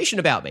accusation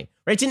about me?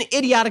 Right? It's an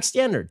idiotic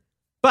standard.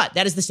 But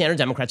that is the standard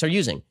Democrats are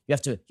using. You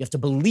have to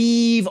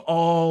believe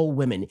all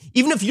women,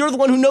 even if you're the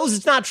one who knows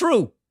it's not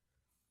true.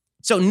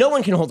 So no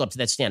one can hold up to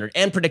that standard.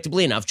 And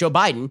predictably enough, Joe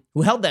Biden,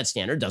 who held that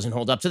standard, doesn't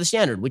hold up to the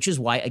standard, which is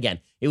why,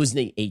 again, it was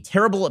a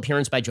terrible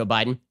appearance by Joe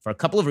Biden for a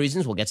couple of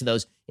reasons. We'll get to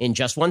those in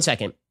just 1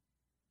 second.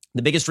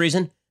 The biggest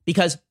reason,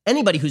 because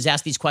anybody who's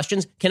asked these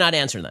questions cannot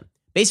answer them.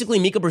 Basically,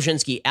 Mika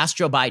Brzezinski asked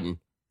Joe Biden,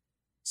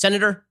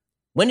 Senator,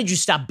 when did you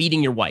stop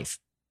beating your wife?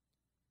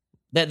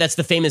 That's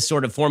the famous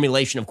sort of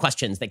formulation of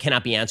questions that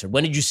cannot be answered.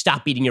 When did you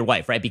stop beating your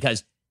wife, right?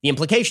 Because the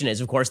implication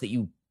is, of course, that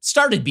you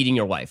started beating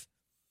your wife.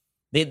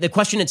 The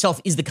question itself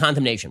is the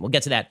condemnation. We'll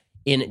get to that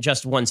in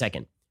just 1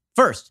 second.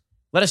 First,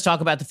 let us talk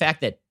about the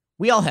fact that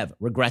we all have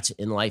regrets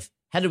in life.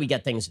 How did we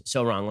get things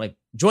so wrong? Like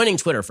joining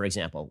Twitter, for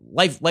example.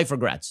 Life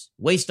regrets,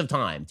 waste of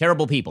time,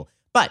 terrible people.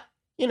 But,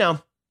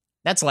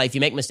 that's life. You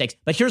make mistakes.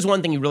 But here's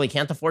one thing you really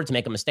can't afford to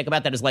make a mistake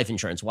about. That is life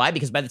insurance. Why?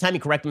 Because by the time you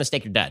correct a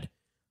mistake, you're dead.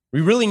 We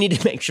really need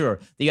to make sure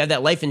that you have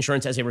that life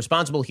insurance as a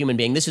responsible human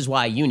being. This is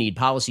why you need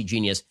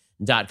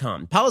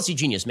PolicyGenius.com.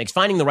 PolicyGenius makes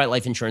finding the right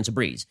life insurance a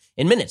breeze.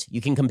 In minutes,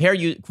 you can compare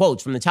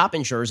quotes from the top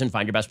insurers and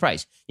find your best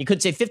price. You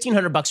could save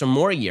 $1,500 or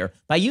more a year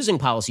by using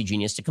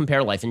PolicyGenius to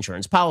compare life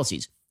insurance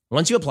policies.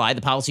 Once you apply,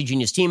 the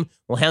PolicyGenius team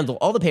will handle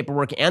all the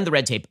paperwork and the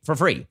red tape for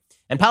free.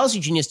 And Policy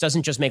Genius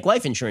doesn't just make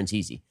life insurance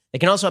easy. They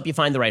can also help you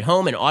find the right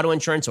home and auto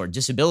insurance or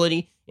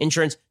disability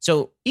insurance.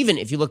 So even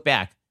if you look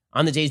back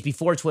on the days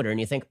before Twitter and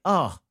you think,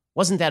 oh,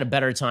 wasn't that a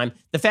better time?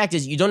 The fact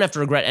is you don't have to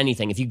regret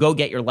anything if you go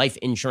get your life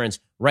insurance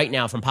right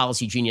now from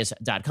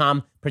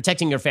PolicyGenius.com,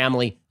 protecting your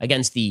family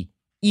against the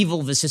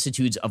evil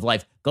vicissitudes of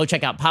life. Go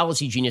check out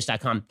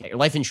PolicyGenius.com. Get your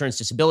life insurance,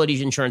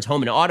 disability insurance,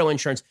 home and auto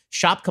insurance.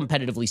 Shop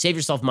competitively, save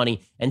yourself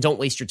money, and don't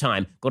waste your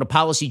time. Go to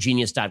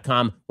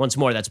PolicyGenius.com. Once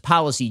more, that's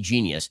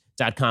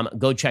PolicyGenius.com.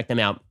 Go check them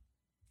out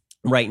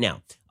right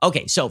now.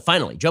 Okay, so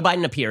finally, Joe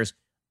Biden appears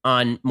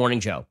on Morning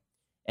Joe,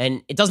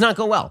 and it does not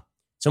go well.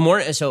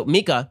 So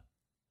Mika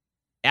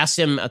asks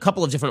him a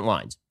couple of different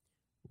lines.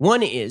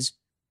 One is,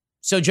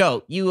 so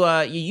Joe, you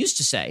used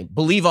to say,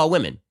 believe all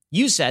women.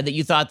 You said that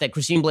you thought that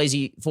Christine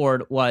Blasey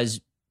Ford was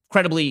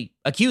credibly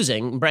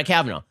accusing Brett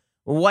Kavanaugh.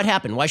 Well, what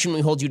happened? Why shouldn't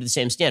we hold you to the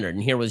same standard?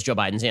 And here was Joe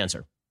Biden's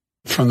answer.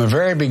 From the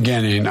very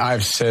beginning,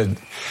 I've said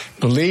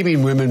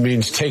believing women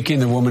means taking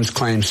the woman's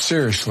claims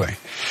seriously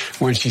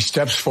when she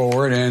steps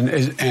forward and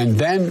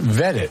then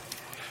vet it,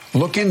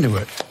 look into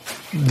it.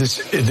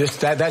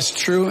 That's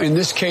true in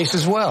this case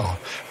as well.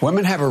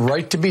 Women have a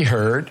right to be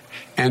heard,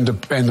 and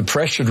the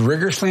press should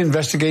rigorously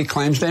investigate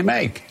claims they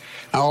make.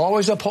 I'll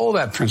always uphold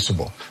that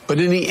principle.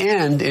 But in the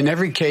end, in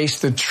every case,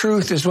 the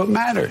truth is what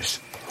matters.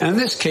 And in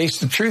this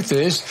case, the truth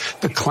is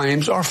the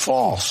claims are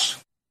false.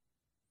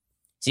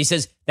 So he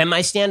says that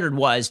my standard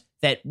was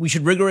that we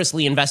should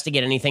rigorously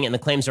investigate anything and the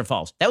claims are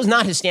false. That was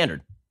not his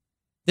standard.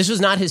 This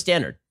was not his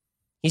standard.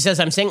 He says,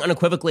 I'm saying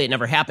unequivocally it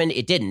never happened.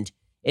 It didn't.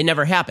 It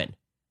never happened.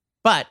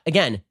 But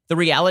again, the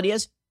reality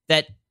is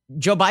that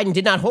Joe Biden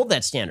did not hold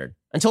that standard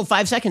until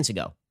 5 seconds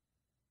ago.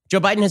 Joe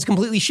Biden has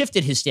completely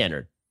shifted his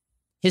standard.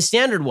 His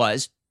standard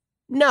was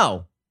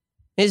no.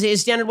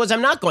 His standard was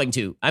I'm not going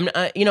to.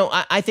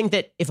 I think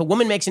that if a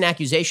woman makes an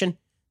accusation,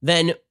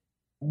 then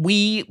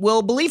we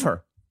will believe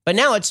her. But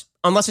now it's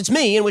unless it's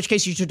me, in which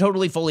case you should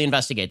totally fully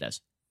investigate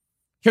this.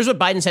 Here's what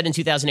Biden said in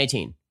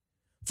 2018.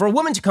 For a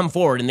woman to come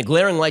forward in the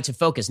glaring lights of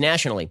focus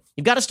nationally,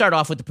 you've got to start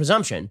off with the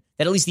presumption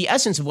that at least the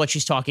essence of what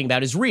she's talking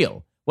about is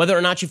real, whether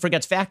or not she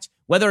forgets facts,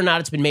 whether or not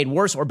it's been made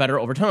worse or better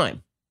over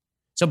time.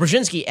 So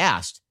Brzezinski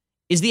asked,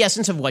 is the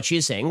essence of what she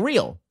is saying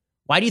real?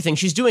 Why do you think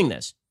she's doing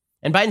this?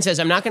 And Biden says,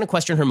 I'm not going to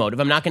question her motive.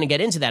 I'm not going to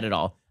get into that at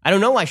all. I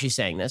don't know why she's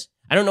saying this.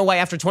 I don't know why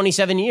after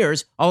 27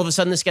 years, all of a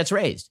sudden this gets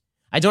raised.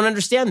 I don't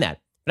understand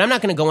that. But I'm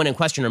not going to go in and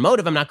question her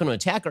motive. I'm not going to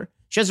attack her.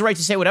 She has the right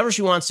to say whatever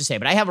she wants to say.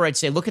 But I have a right to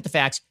say, look at the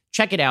facts,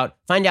 check it out,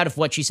 find out if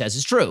what she says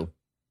is true.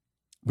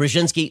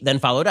 Brzezinski then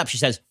followed up. She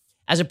says,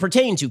 as it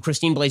pertained to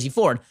Christine Blasey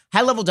Ford,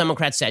 high-level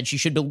Democrats said she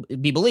should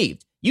be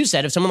believed. You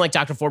said if someone like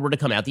Dr. Ford were to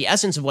come out, the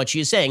essence of what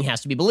she is saying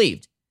has to be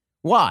believed.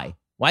 Why?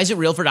 Why is it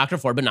real for Dr.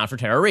 Ford but not for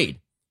Tara Reade?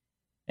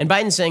 And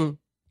Biden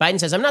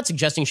says, I'm not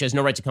suggesting she has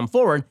no right to come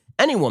forward.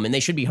 Any woman, they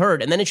should be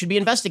heard, and then it should be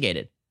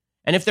investigated.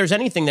 And if there's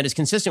anything that is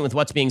consistent with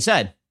what's being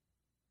said,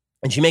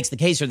 and she makes the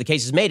case or the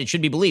case is made, it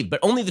should be believed. But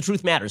only the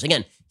truth matters.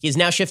 Again, he is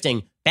now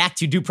shifting back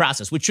to due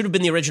process, which should have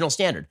been the original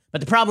standard. But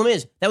the problem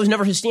is that was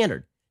never his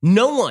standard.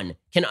 No one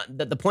can,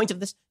 the point of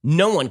this,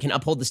 no one can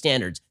uphold the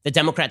standards that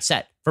Democrats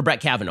set for Brett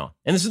Kavanaugh.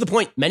 And this is the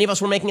point many of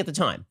us were making at the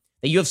time,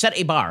 that you have set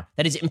a bar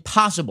that is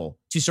impossible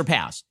to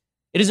surpass.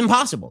 It is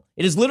impossible.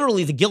 It is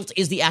literally the guilt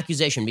is the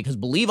accusation, because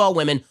believe all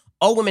women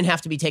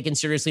have to be taken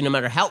seriously no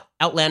matter how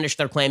outlandish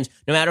their claims,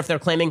 no matter if they're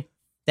claiming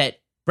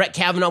that Brett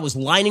Kavanaugh was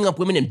lining up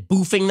women and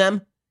boofing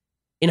them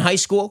in high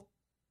school,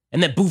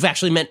 and that boof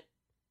actually meant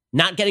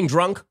not getting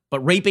drunk, but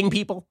raping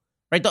people,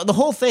 right? The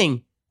whole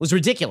thing was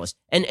ridiculous.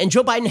 And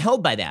Joe Biden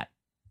held by that.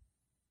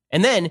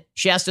 And then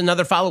she asked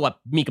another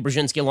follow-up, Mika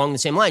Brzezinski, along the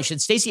same line. She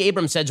said, Stacey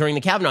Abrams said during the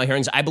Kavanaugh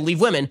hearings, I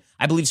believe women.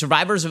 I believe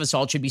survivors of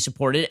assault should be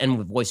supported and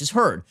with voices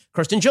heard.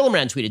 Kirsten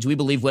Gillibrand tweeted, do we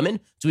believe women?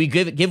 Do we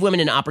give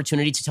women an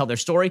opportunity to tell their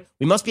story?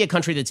 We must be a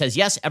country that says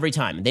yes every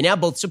time. They now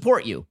both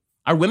support you.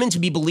 Are women to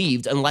be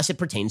believed unless it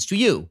pertains to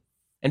you?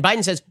 And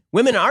Biden says,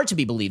 women are to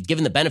be believed,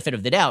 given the benefit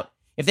of the doubt.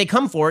 If they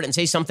come forward and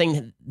say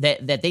something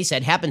that they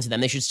said happened to them,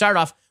 they should start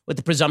off with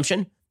the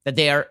presumption that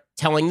they are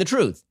telling the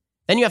truth.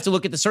 Then you have to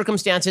look at the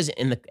circumstances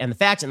and the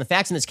facts, and the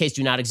facts in this case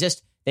do not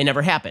exist. They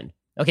never happened.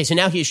 Okay, so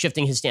now he is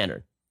shifting his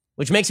standard,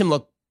 which makes him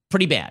look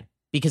pretty bad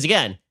because,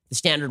 again, the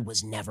standard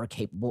was never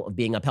capable of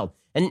being upheld.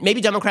 And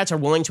maybe Democrats are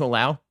willing to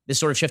allow this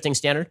sort of shifting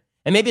standard,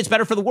 and maybe it's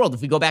better for the world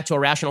if we go back to a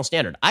rational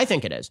standard. I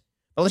think it is.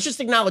 But let's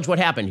just acknowledge what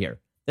happened here,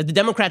 that the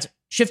Democrats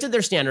shifted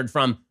their standard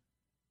from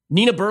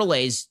Nina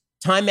Burleigh's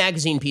Time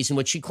magazine piece in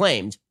which she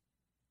claimed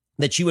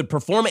that she would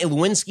perform a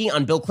Lewinsky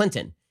on Bill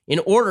Clinton in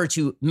order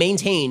to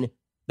maintain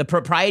the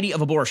propriety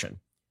of abortion.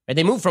 Right?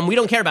 They moved from we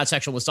don't care about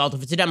sexual assault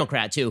if it's a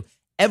Democrat to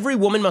every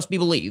woman must be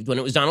believed when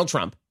it was Donald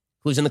Trump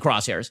who was in the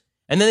crosshairs.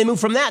 And then they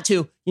moved from that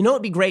to,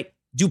 it'd be great,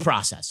 due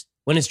process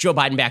when it's Joe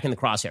Biden back in the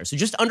crosshairs. So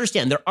just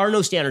understand there are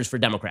no standards for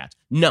Democrats.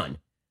 None.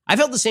 I've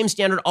held the same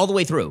standard all the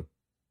way through.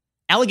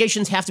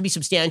 Allegations have to be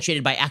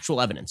substantiated by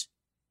actual evidence.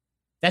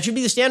 That should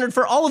be the standard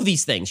for all of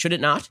these things, should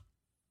it not?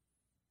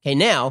 Okay,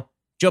 now,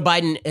 Joe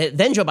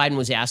Biden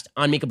was asked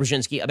on Mika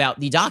Brzezinski about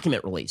the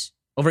document release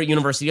over at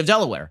University of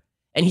Delaware.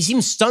 And he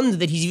seems stunned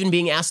that he's even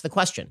being asked the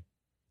question.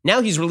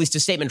 Now he's released a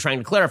statement trying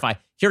to clarify.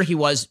 Here he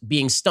was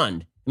being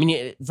stunned. I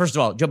mean, first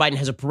of all, Joe Biden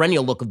has a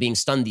perennial look of being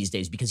stunned these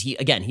days because he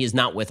is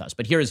not with us.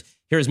 But here's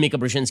Mika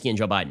Brzezinski and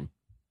Joe Biden.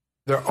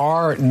 There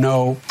are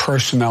no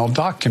personnel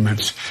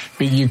documents.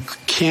 You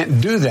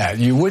can't do that.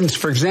 You wouldn't,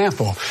 for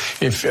example,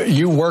 if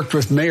you worked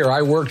with me or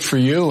I worked for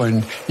you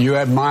and you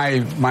had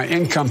my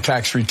income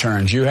tax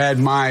returns, you had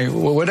my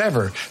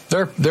whatever.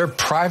 They're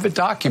private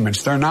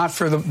documents. They're not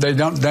they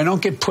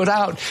don't get put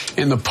out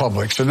in the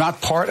public. So they're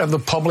not part of the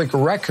public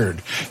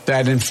record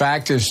that in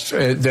fact is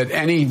that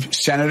any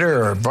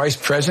senator or vice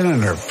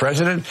president or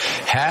president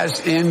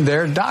has in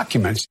their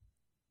documents.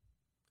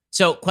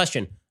 So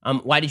question.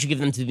 Why did you give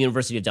them to the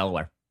University of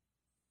Delaware?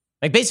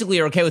 Like, basically,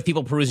 you're okay with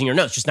people perusing your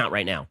notes, just not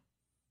right now.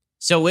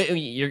 So then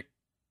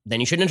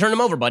you shouldn't have turned them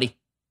over, buddy.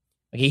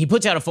 Okay, he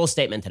puts out a full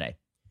statement today.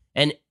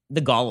 And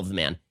the gall of the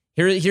man.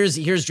 Here's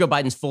Joe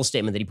Biden's full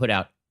statement that he put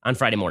out on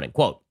Friday morning.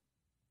 Quote,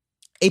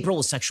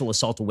 April is Sexual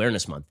Assault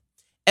Awareness Month.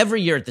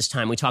 Every year at this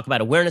time, we talk about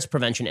awareness,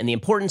 prevention, and the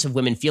importance of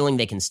women feeling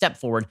they can step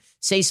forward,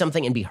 say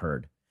something, and be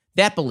heard.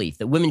 That belief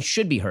that women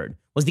should be heard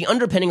was the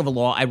underpinning of a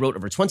law I wrote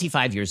over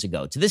 25 years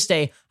ago. To this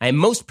day, I am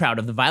most proud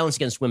of the Violence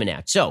Against Women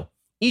Act. So,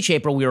 each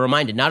April, we are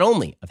reminded not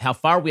only of how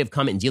far we have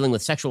come in dealing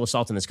with sexual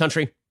assault in this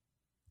country,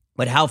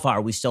 but how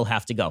far we still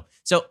have to go.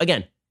 So,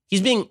 again,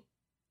 he's being,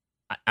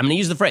 I'm going to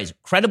use the phrase,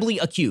 credibly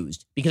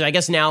accused, because I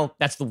guess now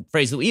that's the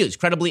phrase that we use,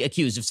 credibly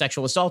accused of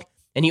sexual assault.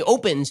 And he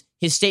opens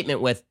his statement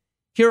with,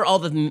 here are all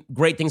the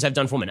great things I've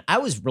done for women. I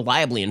was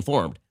reliably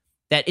informed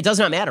that it does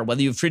not matter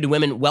whether you've treated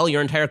women well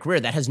your entire career.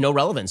 That has no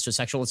relevance to a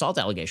sexual assault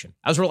allegation.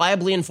 I was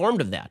reliably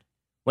informed of that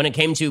when it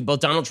came to both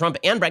Donald Trump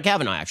and Brett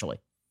Kavanaugh, actually.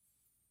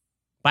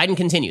 Biden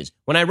continues,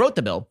 when I wrote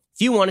the bill,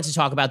 few wanted to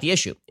talk about the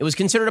issue. It was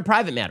considered a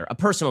private matter, a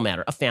personal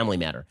matter, a family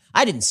matter.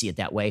 I didn't see it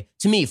that way.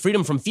 To me,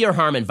 freedom from fear,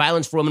 harm, and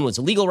violence for women was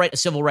a legal right, a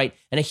civil right,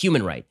 and a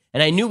human right.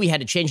 And I knew we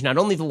had to change not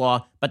only the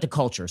law, but the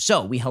culture.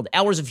 So we held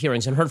hours of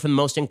hearings and heard from the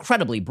most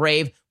incredibly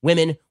brave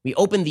women. We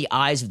opened the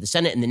eyes of the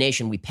Senate and the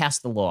nation. We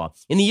passed the law.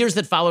 In the years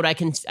that followed,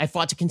 I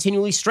fought to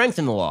continually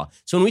strengthen the law.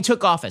 So when we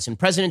took office and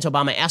President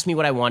Obama asked me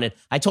what I wanted,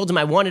 I told him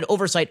I wanted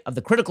oversight of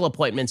the critical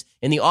appointments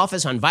in the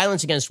Office on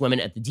Violence Against Women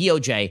at the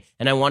DOJ,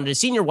 and I wanted a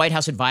senior White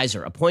House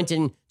advisor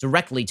appointing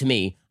directly to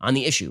me on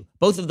the issue.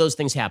 Both of those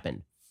things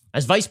happened.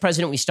 As vice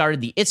president, we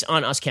started the It's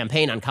On Us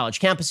campaign on college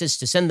campuses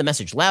to send the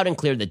message loud and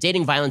clear that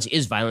dating violence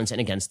is violence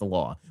and against the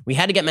law. We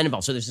had to get men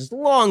involved. So there's this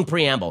long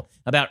preamble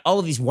about all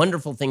of these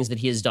wonderful things that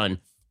he has done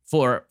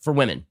for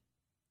women.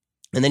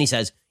 And then he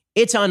says,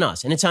 it's on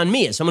us and it's on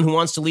me as someone who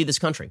wants to lead this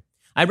country.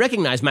 I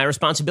recognize my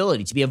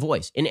responsibility to be a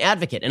voice, an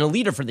advocate, and a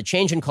leader for the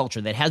change in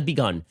culture that has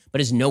begun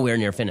but is nowhere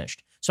near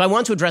finished. So I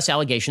want to address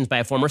allegations by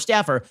a former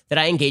staffer that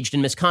I engaged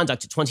in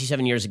misconduct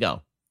 27 years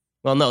ago.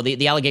 Well, no,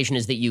 the allegation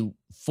is that you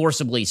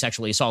forcibly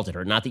sexually assaulted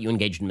her, not that you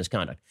engaged in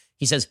misconduct.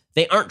 He says,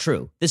 they aren't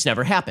true. This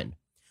never happened.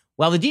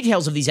 While the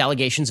details of these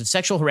allegations of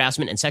sexual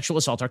harassment and sexual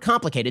assault are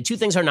complicated, two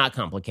things are not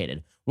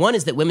complicated. One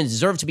is that women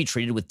deserve to be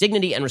treated with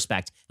dignity and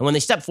respect, and when they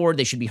step forward,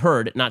 they should be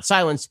heard, not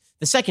silenced.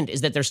 The second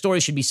is that their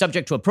stories should be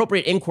subject to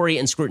appropriate inquiry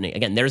and scrutiny.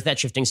 Again, there's that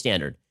shifting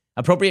standard.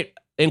 Appropriate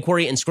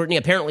inquiry and scrutiny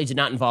apparently did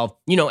not involve,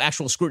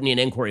 actual scrutiny and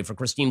inquiry for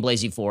Christine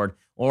Blasey Ford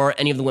or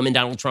any of the women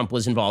Donald Trump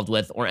was involved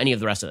with or any of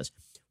the rest of this.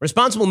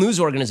 Responsible news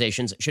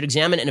organizations should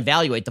examine and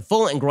evaluate the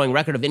full and growing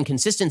record of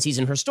inconsistencies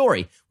in her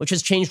story, which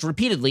has changed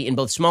repeatedly in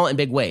both small and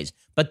big ways.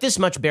 But this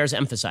much bears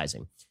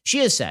emphasizing. She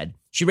has said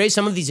she raised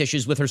some of these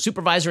issues with her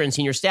supervisor and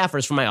senior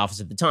staffers from my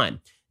office at the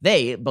time.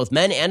 They, both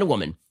men and a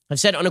woman, have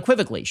said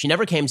unequivocally she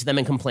never came to them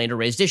and complained or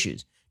raised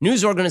issues.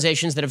 News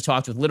organizations that have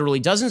talked with literally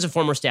dozens of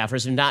former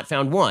staffers have not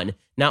found one,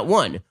 not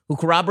one, who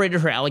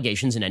corroborated her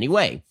allegations in any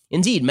way.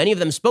 Indeed, many of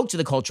them spoke to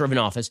the culture of an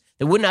office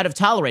that would not have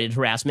tolerated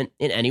harassment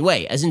in any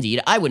way, as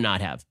indeed I would not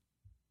have.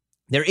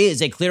 There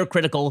is a clear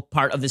critical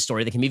part of this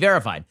story that can be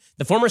verified.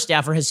 The former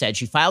staffer has said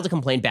she filed a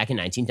complaint back in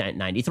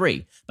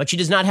 1993, but she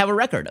does not have a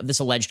record of this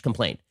alleged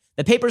complaint.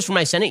 The papers from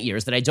my Senate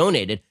years that I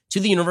donated to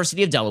the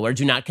University of Delaware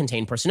do not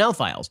contain personnel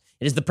files.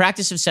 It is the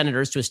practice of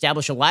senators to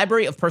establish a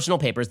library of personal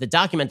papers that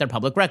document their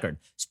public record,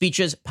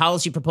 speeches,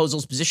 policy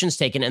proposals, positions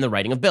taken, and the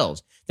writing of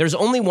bills. There's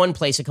only one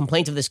place a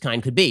complaint of this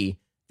kind could be,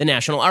 the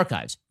National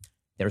Archives.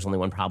 There's only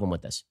one problem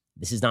with this.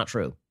 This is not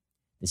true.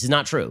 This is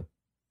not true.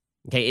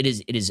 Okay, it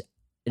is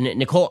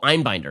Nicole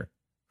Einbinder,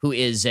 who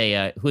is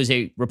a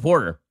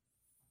reporter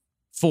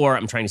for,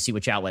 I'm trying to see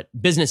which outlet,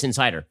 Business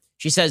Insider.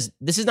 She says,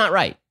 this is not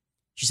right.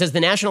 She says the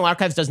National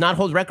Archives does not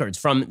hold records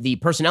from the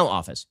Personnel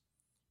Office,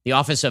 the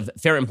Office of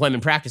Fair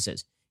Employment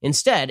Practices.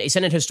 Instead, a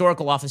Senate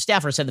Historical Office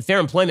staffer said the Fair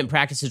Employment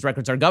Practices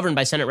records are governed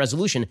by Senate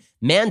resolution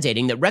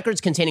mandating that records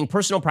containing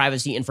personal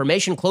privacy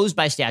information closed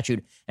by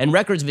statute and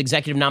records of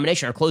executive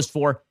nomination are closed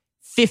for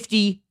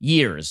 50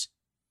 years.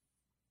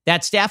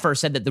 That staffer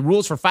said that the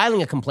rules for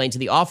filing a complaint to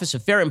the Office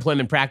of Fair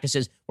Employment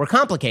Practices were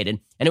complicated,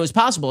 and it was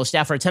possible a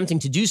staffer attempting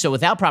to do so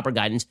without proper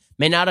guidance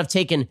may not have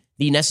taken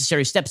the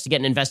necessary steps to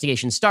get an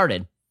investigation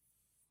started.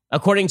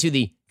 According to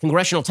the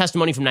congressional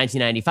testimony from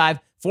 1995,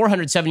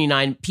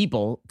 479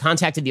 people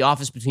contacted the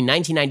office between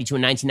 1992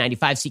 and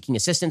 1995 seeking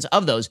assistance.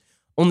 Of those,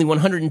 only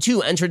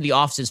 102 entered the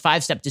office's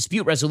 5-step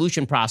dispute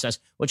resolution process,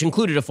 which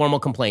included a formal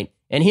complaint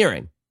and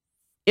hearing.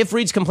 If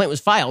Reed's complaint was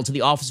filed to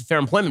the Office of Fair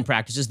Employment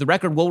Practices, the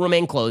record will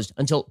remain closed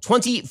until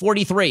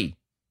 2043.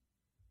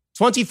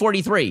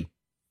 2043.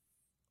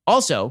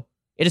 Also,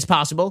 it is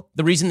possible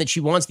the reason that she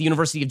wants the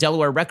University of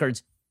Delaware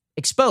records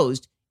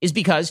exposed is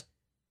because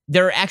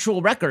there are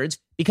actual records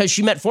because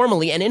she met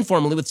formally and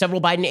informally with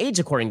several Biden aides,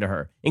 according to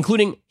her,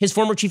 including his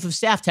former chief of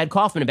staff, Ted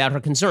Kaufman, about her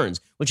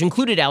concerns, which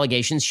included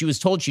allegations she was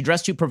told she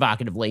dressed too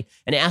provocatively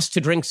and asked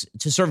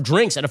to serve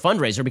drinks at a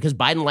fundraiser because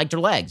Biden liked her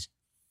legs.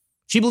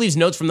 She believes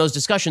notes from those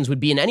discussions would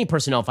be in any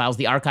personnel files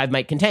the archive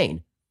might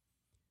contain.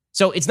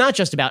 So it's not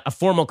just about a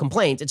formal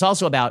complaint. It's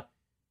also about,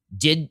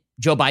 did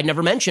Joe Biden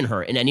ever mention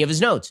her in any of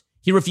his notes?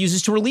 He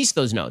refuses to release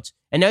those notes.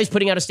 And now he's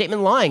putting out a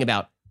statement lying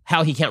about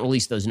how he can't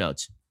release those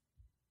notes.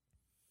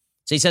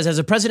 So he says, as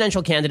a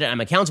presidential candidate,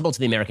 I'm accountable to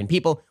the American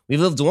people. We've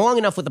lived long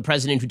enough with a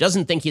president who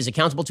doesn't think he is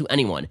accountable to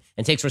anyone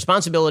and takes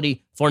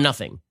responsibility for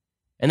nothing.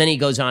 And then he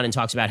goes on and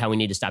talks about how we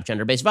need to stop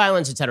gender-based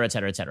violence, et cetera, et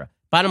cetera, et cetera.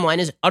 Bottom line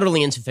is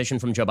utterly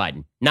insufficient from Joe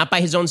Biden. Not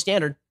by his own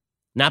standard.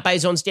 Not by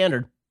his own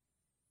standard.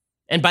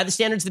 And by the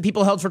standards that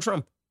people held for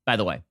Trump, by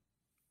the way.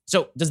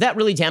 So does that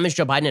really damage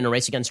Joe Biden in a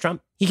race against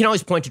Trump? He can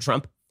always point to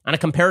Trump. On a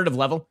comparative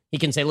level, he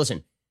can say,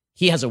 listen,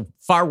 he has a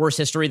far worse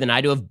history than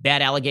I do of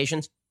bad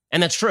allegations.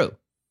 And that's true.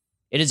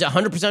 It is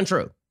 100%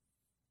 true.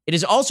 It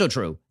is also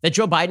true that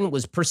Joe Biden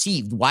was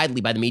perceived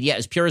widely by the media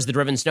as pure as the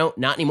driven snow.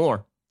 Not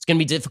anymore. It's going to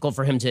be difficult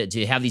for him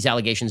to have these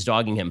allegations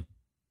dogging him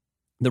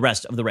the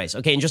rest of the race.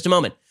 Okay, in just a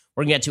moment,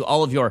 we're going to get to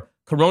all of your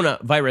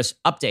coronavirus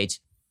updates.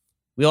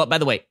 By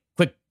the way,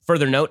 quick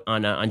further note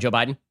on Joe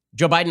Biden.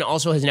 Joe Biden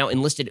also has now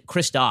enlisted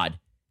Chris Dodd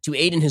to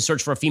aid in his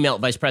search for a female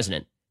vice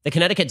president. The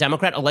Connecticut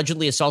Democrat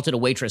allegedly assaulted a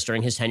waitress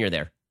during his tenure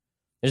there.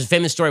 There's a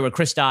famous story where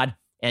Chris Dodd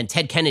and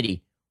Ted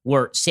Kennedy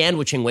were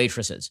sandwiching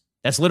waitresses.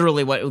 That's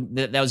literally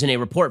that was in a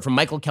report from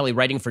Michael Kelly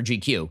writing for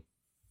GQ.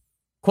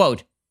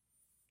 Quote,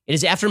 it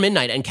is after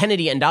midnight and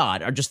Kennedy and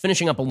Dodd are just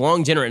finishing up a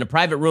long dinner in a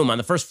private room on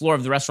the first floor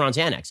of the restaurant's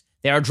annex.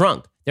 They are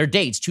drunk. Their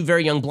dates, 2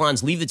 very young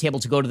blondes, leave the table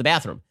to go to the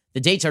bathroom. The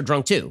dates are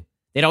drunk too.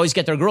 They'd always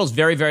get their girls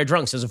very, very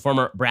drunk, says a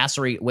former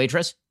brasserie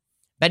waitress.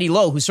 Betty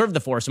Lowe, who served the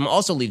foursome,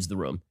 also leaves the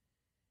room.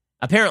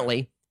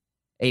 Apparently,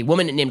 a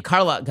woman named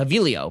Carla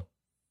Gaviglio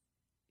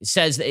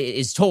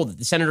is told that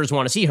the senators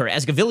want to see her.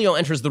 As Gaviglio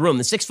enters the room,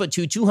 the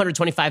 6'2",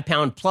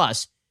 225-pound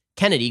plus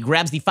Kennedy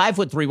grabs the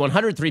 5'3",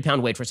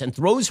 103-pound waitress and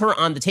throws her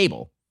on the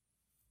table.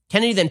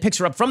 Kennedy then picks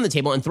her up from the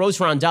table and throws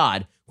her on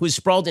Dodd, who is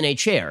sprawled in a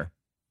chair.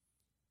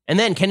 And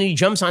then Kennedy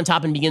jumps on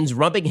top and begins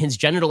rubbing his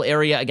genital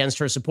area against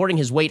her, supporting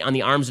his weight on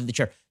the arms of the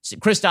chair.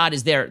 Chris Dodd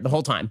is there the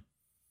whole time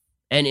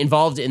and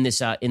involved in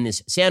this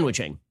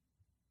sandwiching.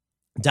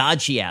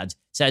 Dodd, she adds,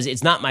 says,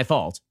 it's not my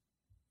fault.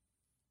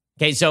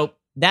 Okay, so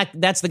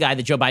that's the guy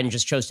that Joe Biden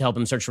just chose to help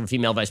him search for a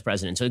female vice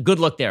president. So a good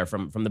look there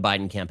from the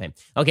Biden campaign.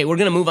 Okay, we're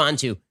going to move on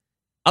to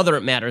other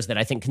matters that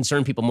I think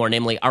concern people more,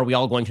 namely, are we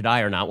all going to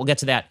die or not? We'll get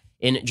to that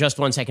in just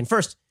 1 second.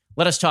 First,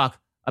 let us talk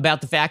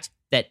about the fact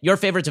that your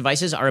favorite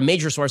devices are a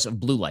major source of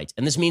blue light,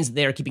 and this means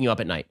they are keeping you up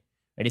at night.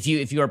 Right?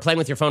 If you are playing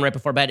with your phone right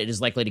before bed, it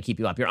is likely to keep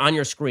you up. You're on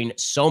your screen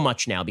so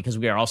much now because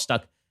we are all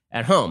stuck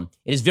at home.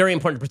 It is very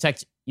important to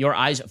protect your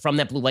eyes from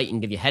that blue light. It can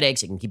give you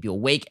headaches. It can keep you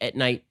awake at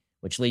night,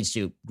 which leads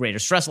to greater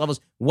stress levels.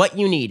 What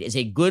you need is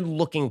a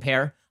good-looking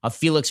pair of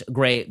Felix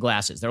Gray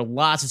glasses. There are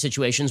lots of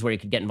situations where you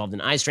could get involved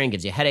in eye strain,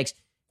 gives you headaches.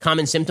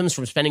 Common symptoms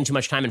from spending too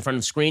much time in front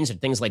of screens are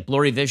things like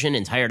blurry vision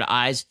and tired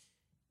eyes.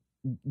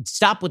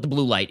 Stop with the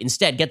blue light.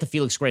 Instead, get the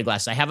Felix Gray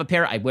glasses. I have a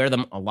pair. I wear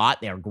them a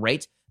lot. They are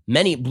great.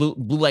 Many blue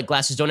light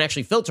glasses don't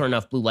actually filter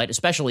enough blue light,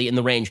 especially in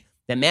the range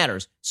that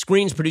matters.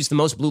 Screens produce the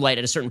most blue light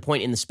at a certain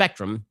point in the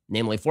spectrum,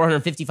 namely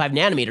 455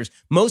 nanometers.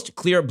 Most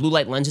clear blue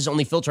light lenses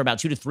only filter about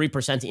 2 to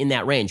 3% in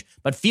that range.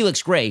 But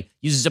Felix Gray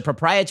uses a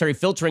proprietary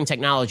filtering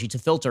technology to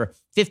filter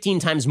 15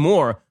 times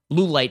more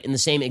blue light in the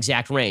same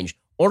exact range.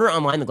 Order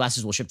online. The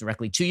glasses will ship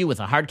directly to you with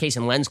a hard case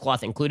and lens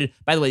cloth included.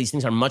 By the way, these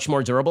things are much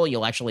more durable.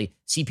 You'll actually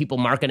see people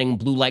marketing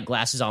blue light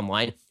glasses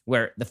online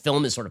where the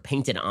film is sort of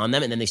painted on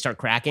them and then they start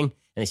cracking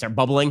and they start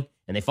bubbling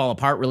and they fall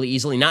apart really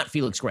easily. Not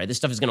Felix Gray. This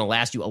stuff is going to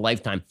last you a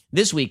lifetime.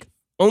 This week,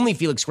 only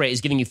Felix Gray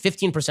is giving you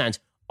 15%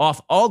 off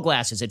all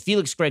glasses at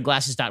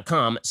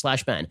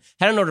felixgrayglasses.com/Ben.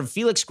 Head on over to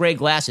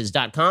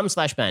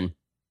felixgrayglasses.com/Ben.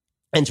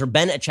 Enter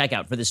Ben at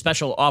checkout for this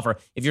special offer.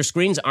 If your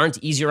screens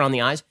aren't easier on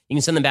the eyes, you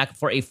can send them back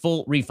for a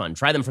full refund.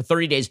 Try them for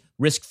 30 days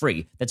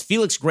risk-free. That's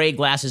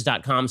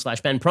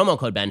felixgrayglasses.com/Ben. Promo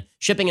code Ben.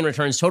 Shipping and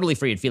returns totally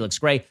free at Felix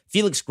Gray.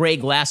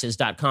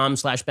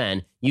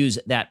 felixgrayglasses.com/Ben. Use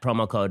that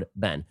promo code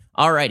Ben.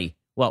 Alrighty.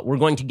 Well, we're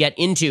going to get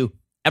into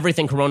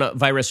everything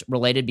coronavirus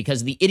related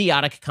because the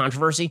idiotic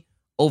controversy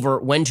over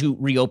when to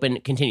reopen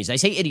continues. I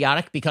say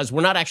idiotic because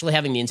we're not actually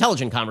having the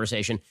intelligent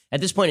conversation.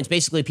 At this point, it's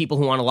basically people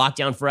who want to lock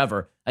down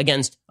forever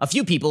against a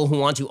few people who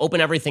want to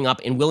open everything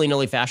up in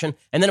willy-nilly fashion,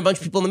 and then a bunch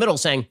of people in the middle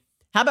saying,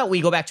 how about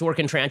we go back to work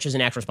in tranches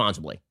and act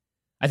responsibly?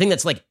 I think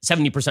that's like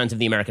 70% of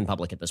the American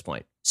public at this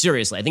point.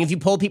 Seriously, I think if you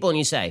poll people and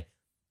you say,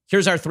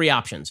 here's our 3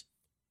 options.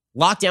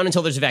 Lock down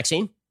until there's a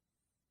vaccine,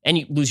 and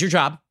you lose your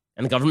job,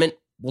 and the government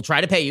we'll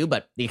try to pay you,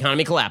 but the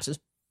economy collapses.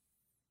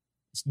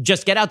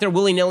 Just get out there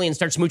willy-nilly and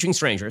start smooching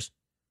strangers.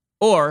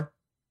 Or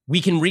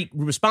we can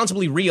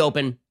responsibly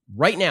reopen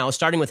right now,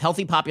 starting with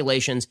healthy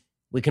populations.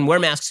 We can wear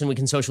masks and we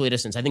can socially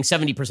distance. I think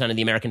 70% of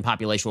the American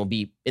population will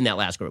be in that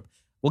last group.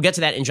 We'll get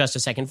to that in just a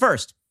second.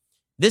 First,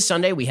 this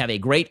Sunday, we have a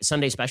great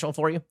Sunday special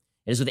for you.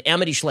 It is with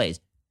Amity Shlaes.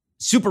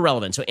 Super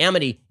relevant. So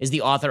Amity is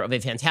the author of a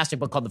fantastic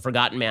book called The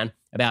Forgotten Man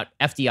about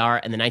FDR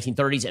and the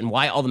 1930s and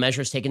why all the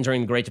measures taken during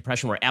the Great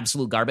Depression were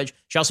absolute garbage.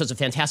 She also has a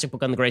fantastic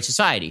book on the Great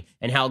Society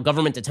and how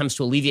government attempts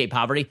to alleviate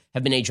poverty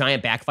have been a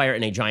giant backfire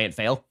and a giant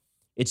fail.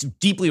 It's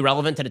deeply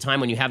relevant at a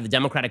time when you have the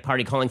Democratic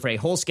Party calling for a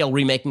whole-scale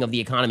remaking of the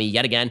economy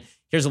yet again.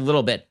 Here's a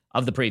little bit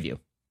of the preview.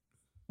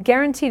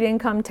 Guaranteed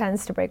income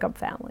tends to break up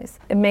families.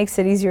 It makes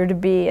it easier to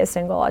be a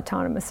single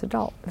autonomous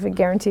adult. If a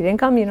guaranteed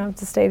income, you don't have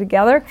to stay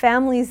together.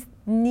 Families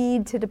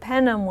need to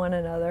depend on one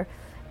another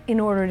in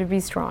order to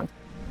be strong.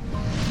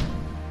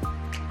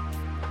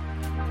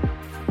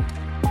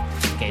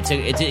 Okay,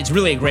 it's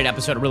really a great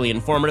episode, a really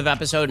informative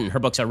episode, and her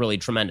books are really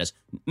tremendous.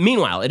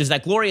 Meanwhile, it is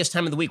that glorious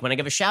time of the week when I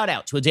give a shout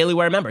out to a Daily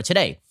Wire member.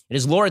 Today, it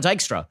is Laura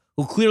Dykstra,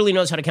 who clearly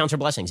knows how to count her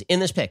blessings.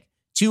 In this pic,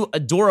 two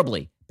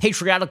adorably,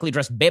 patriotically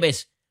dressed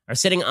babies are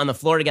sitting on the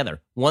floor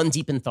together, one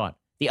deep in thought,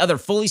 the other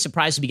fully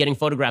surprised to be getting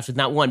photographs with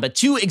not one, but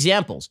two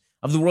examples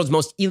of the world's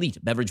most elite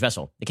beverage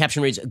vessel. The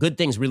caption reads, "Good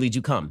things really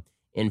do come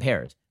in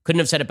pairs." Couldn't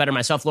have said it better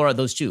myself, Laura.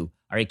 Those two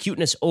are a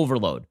cuteness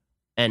overload.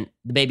 And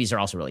the babies are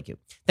also really cute.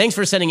 Thanks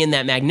for sending in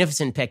that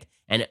magnificent pic,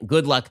 and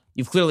good luck.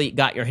 You've clearly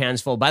got your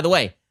hands full. By the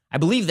way, I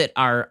believe that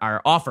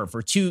our offer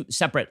for two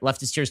separate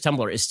Leftist Tears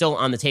tumbler is still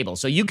on the table.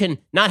 So you can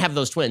not have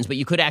those twins, but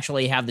you could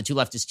actually have the two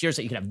Leftist Tears.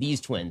 So you could have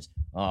these twins.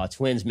 Oh,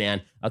 twins,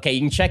 man. Okay,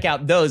 you can check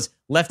out those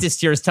Leftist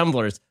Tears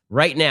tumblers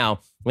right now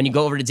when you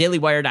go over to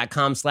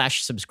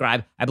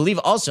dailywire.com/subscribe. I believe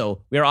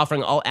also we are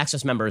offering all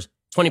access members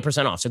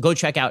 20% off. So go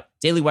check out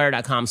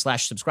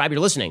dailywire.com/subscribe. You're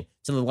listening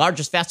to the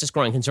largest, fastest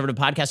growing conservative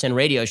podcast and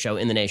radio show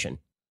in the nation.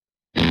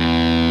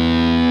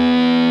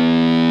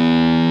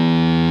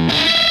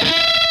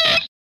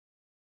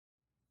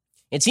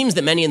 It seems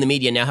that many in the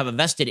media now have a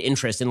vested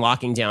interest in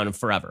locking down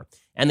forever.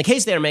 And the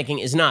case they are making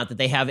is not that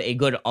they have a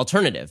good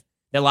alternative,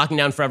 that locking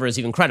down forever is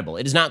even credible.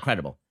 It is not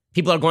credible.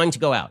 People are going to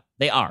go out.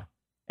 They are.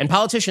 And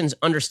politicians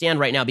understand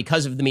right now,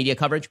 because of the media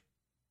coverage,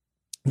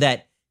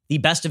 that the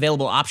best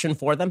available option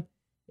for them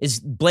is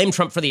blame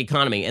Trump for the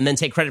economy and then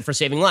take credit for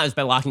saving lives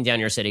by locking down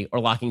your city or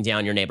locking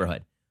down your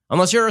neighborhood.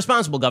 Unless you're a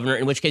responsible governor,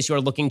 in which case you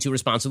are looking to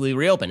responsibly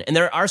reopen. And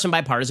there are some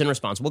bipartisan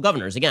responsible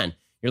governors. Again,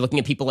 you're looking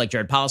at people like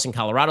Jared Polis in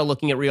Colorado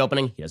looking at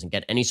reopening. He doesn't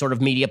get any sort of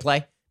media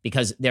play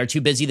because they're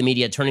too busy, the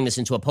media, turning this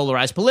into a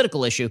polarized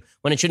political issue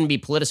when it shouldn't be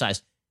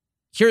politicized.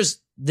 Here's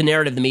the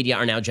narrative the media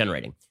are now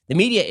generating. The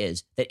media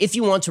is that if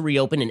you want to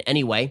reopen in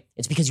any way,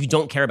 it's because you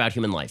don't care about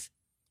human life.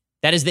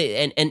 That is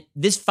and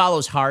this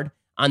follows hard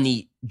on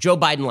the Joe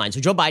Biden line. So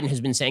Joe Biden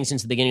has been saying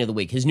since the beginning of the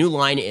week, his new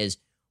line is,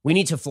 we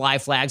need to fly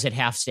flags at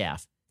half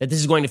staff, that this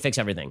is going to fix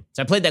everything.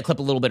 So I played that clip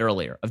a little bit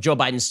earlier of Joe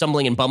Biden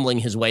stumbling and bumbling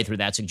his way through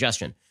that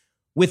suggestion.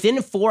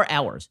 Within 4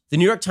 hours, the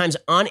New York Times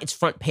on its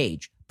front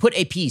page put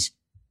a piece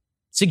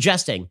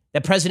suggesting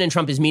that President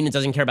Trump is mean and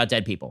doesn't care about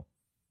dead people.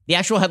 The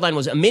actual headline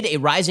was, amid a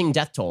rising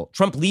death toll,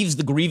 Trump leaves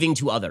the grieving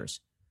to others.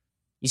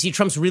 You see,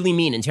 Trump's really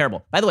mean and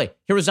terrible. By the way,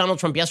 here was Donald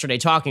Trump yesterday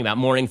talking about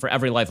mourning for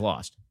every life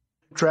lost.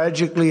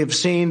 Tragically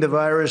obscene, the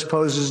virus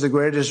poses the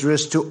greatest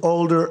risk to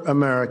older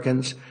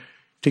Americans.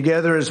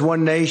 Together as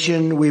one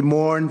nation, we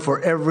mourn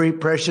for every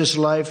precious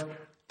life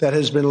that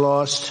has been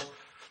lost.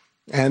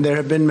 And there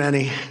have been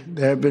many.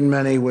 There have been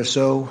many. We're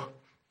so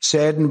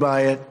saddened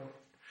by it.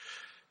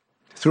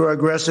 Through our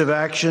aggressive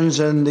actions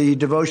and the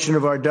devotion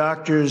of our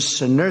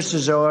doctors and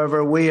nurses,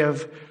 however, we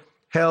have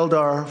held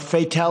our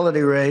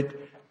fatality rate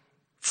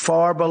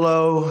far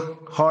below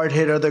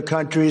hard-hit other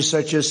countries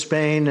such as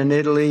Spain and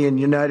Italy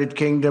and United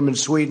Kingdom and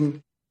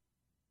Sweden.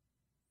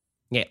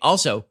 Okay,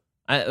 also,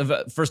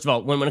 first of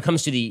all, when it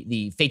comes to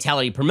the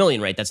fatality per million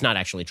rate, that's not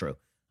actually true.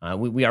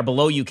 We are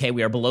below UK,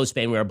 we are below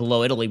Spain, we are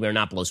below Italy, we are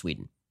not below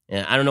Sweden.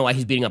 I don't know why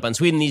he's beating up on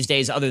Sweden these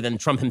days, other than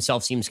Trump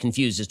himself seems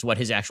confused as to what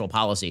his actual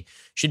policy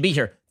should be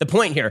here. The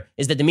point here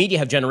is that the media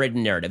have generated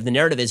a narrative. The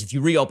narrative is if you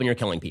reopen, you're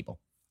killing people.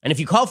 And if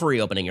you call for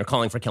reopening, you're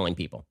calling for killing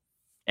people.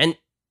 And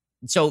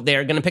so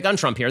they're going to pick on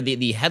Trump here.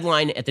 The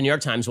headline at the New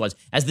York Times was,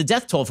 as the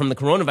death toll from the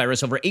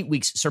coronavirus over 8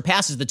 weeks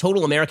surpasses the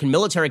total American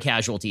military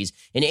casualties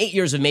in 8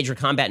 years of major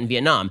combat in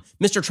Vietnam,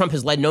 Mr. Trump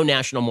has led no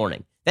national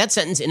mourning. That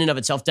sentence in and of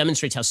itself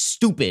demonstrates how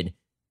stupid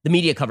the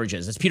media coverage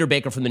is. It's Peter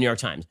Baker from the New York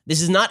Times.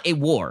 This is not a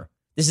war.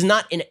 This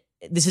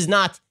is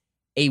not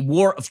a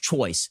war of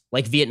choice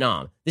like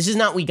Vietnam. This is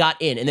not we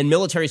got in and then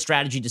military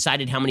strategy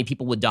decided how many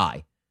people would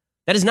die.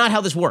 That is not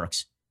how this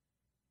works.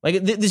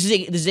 Like this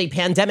is a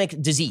pandemic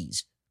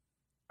disease.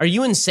 Are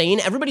you insane?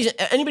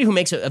 Anybody who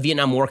makes a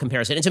Vietnam War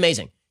comparison, it's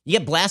amazing. You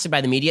get blasted by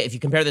the media if you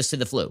compare this to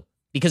the flu,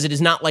 because it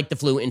is not like the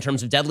flu in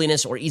terms of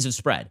deadliness or ease of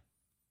spread.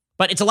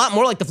 But it's a lot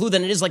more like the flu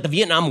than it is like the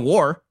Vietnam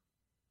War.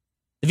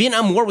 The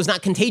Vietnam War was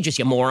not contagious,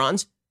 you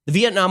morons. The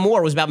Vietnam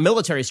War was about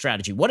military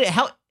strategy.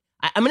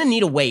 I'm going to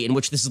need a way in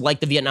which this is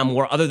like the Vietnam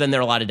War other than there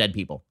are a lot of dead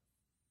people.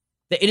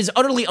 It is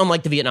utterly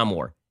unlike the Vietnam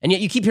War. And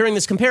yet you keep hearing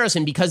this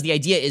comparison because the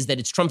idea is that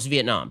it's Trump's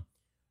Vietnam.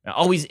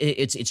 Always,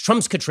 it's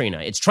Trump's Katrina.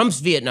 It's Trump's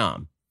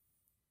Vietnam.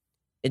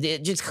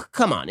 It just,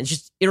 come on. It's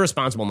just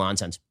irresponsible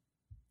nonsense.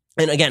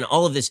 And again,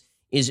 all of this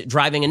is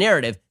driving a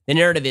narrative. The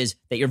narrative is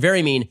that you're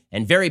very mean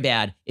and very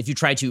bad if you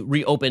try to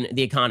reopen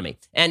the economy.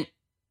 And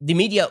the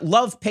media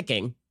love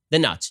picking the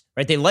nuts,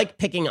 right? They like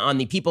picking on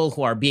the people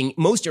who are being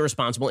most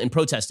irresponsible in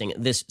protesting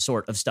this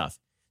sort of stuff.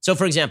 So,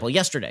 for example,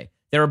 yesterday,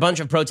 there were a bunch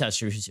of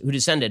protesters who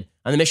descended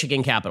on the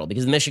Michigan Capitol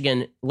because the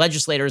Michigan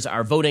legislators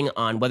are voting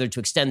on whether to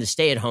extend the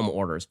stay-at-home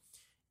orders.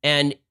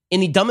 And in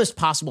the dumbest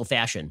possible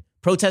fashion,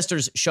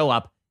 protesters show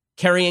up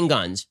carrying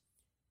guns.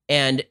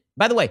 And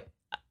by the way,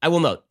 I will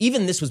note,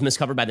 even this was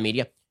miscovered by the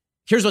media.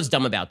 Here's what's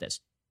dumb about this.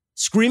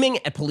 Screaming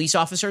at police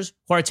officers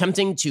who are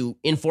attempting to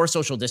enforce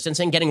social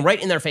distancing, getting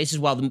right in their faces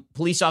while the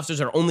police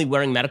officers are only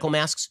wearing medical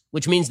masks,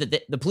 which means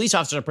that the police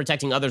officers are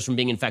protecting others from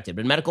being infected.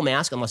 But a medical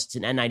mask, unless it's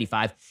an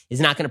N95, is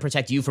not going to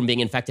protect you from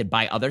being infected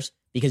by others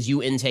because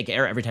you intake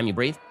air every time you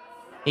breathe.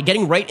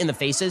 Getting right in the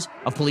faces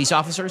of police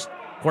officers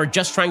who are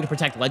just trying to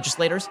protect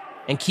legislators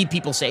and keep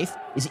people safe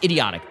is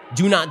idiotic.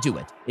 Do not do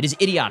it. It is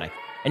idiotic.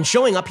 And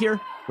showing up here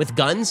with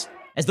guns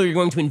as though you're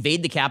going to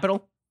invade the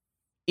Capitol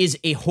is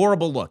a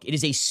horrible look. It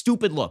is a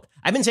stupid look.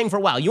 I've been saying for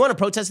a while, you want to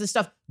protest this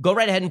stuff? Go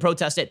right ahead and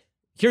protest it.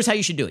 Here's how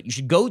you should do it. You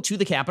should go to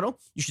the Capitol.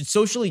 You should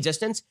socially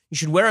distance. You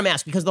should wear a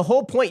mask because the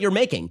whole point you're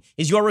making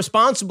is you're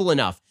responsible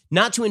enough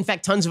not to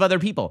infect tons of other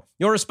people.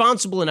 You're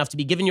responsible enough to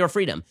be given your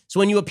freedom. So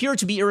when you appear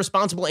to be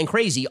irresponsible and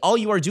crazy, all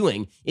you are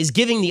doing is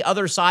giving the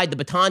other side the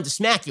baton to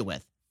smack you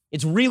with.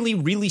 It's really,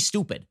 really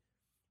stupid.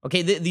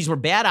 Okay, these were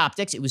bad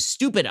optics. It was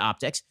stupid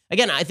optics.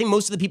 Again, I think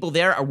most of the people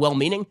there are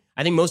well-meaning.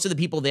 I think most of the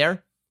people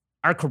there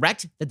are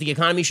correct that the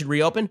economy should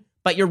reopen,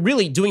 but you're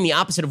really doing the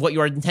opposite of what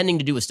you are intending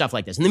to do with stuff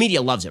like this. And the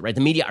media loves it, right?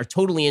 The media are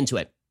totally into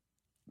it.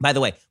 By the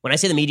way, when I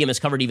say the media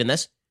miscovered even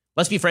this,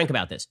 let's be frank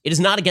about this. It is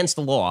not against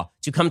the law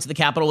to come to the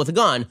Capitol with a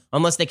gun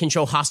unless they can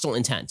show hostile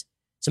intent.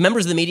 So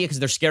members of the media, because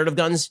they're scared of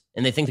guns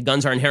and they think the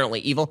guns are inherently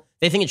evil,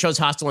 they think it shows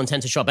hostile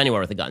intent to show up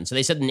anywhere with a gun. So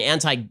they said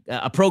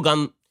a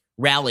pro-gun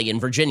rally in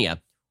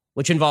Virginia,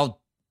 which involved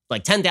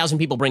like 10,000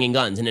 people bringing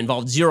guns and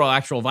involved zero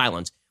actual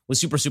violence, was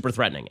super, super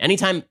threatening.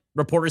 Anytime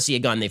reporters see a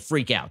gun, they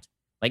freak out,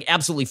 like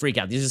absolutely freak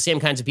out. These are the same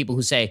kinds of people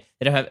who say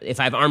that if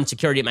I have armed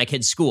security at my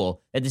kid's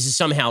school, that this is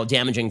somehow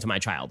damaging to my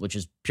child, which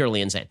is purely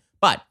insane.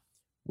 But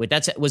with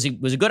that said, was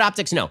it good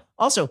optics? No.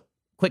 Also,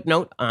 quick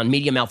note on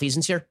media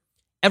malfeasance here.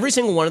 Every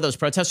single one of those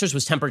protesters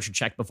was temperature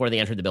checked before they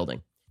entered the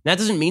building. That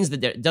doesn't mean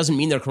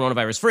they're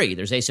coronavirus free.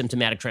 There's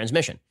asymptomatic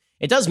transmission.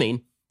 It does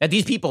mean that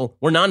these people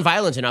were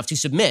nonviolent enough to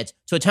submit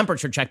to a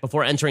temperature check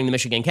before entering the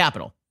Michigan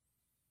Capitol.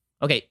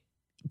 Okay,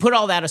 put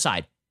all that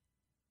aside.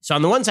 So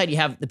on the one side, you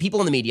have the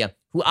people in the media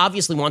who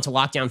obviously want to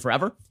lock down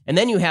forever. And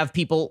then you have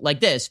people like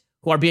this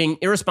who are being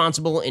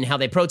irresponsible in how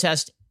they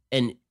protest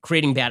and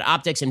creating bad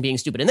optics and being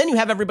stupid. And then you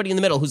have everybody in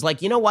the middle who's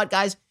like, you know what,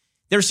 guys?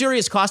 There's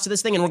serious cost to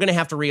this thing and we're going to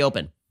have to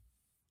reopen.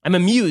 I'm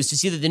amused to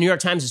see that the New York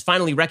Times is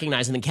finally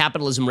recognizing that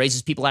capitalism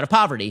raises people out of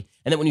poverty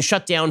and that when you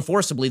shut down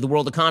forcibly the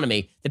world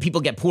economy, that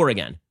people get poor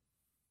again.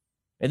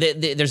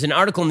 There's an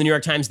article in the New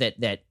York Times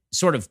that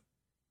sort of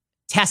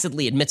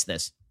tacitly admits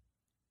this.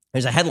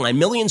 There's a headline: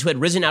 millions who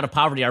had risen out of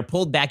poverty are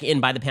pulled back in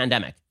by the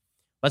pandemic.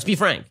 Let's be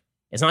frank.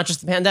 It's not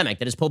just the pandemic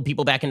that has pulled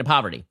people back into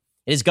poverty.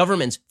 It is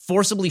governments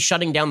forcibly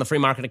shutting down the free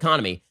market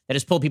economy that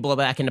has pulled people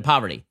back into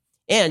poverty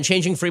and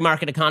changing free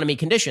market economy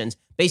conditions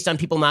based on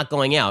people not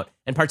going out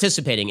and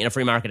participating in a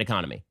free market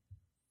economy.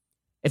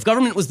 If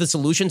government was the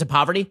solution to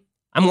poverty,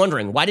 I'm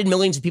wondering, why did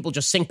millions of people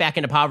just sink back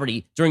into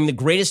poverty during the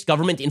greatest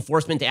government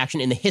enforcement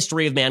action in the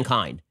history of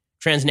mankind,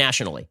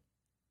 transnationally?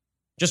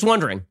 Just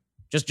wondering.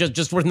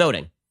 Just worth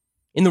noting.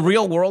 In the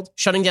real world,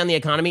 shutting down the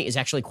economy is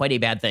actually quite a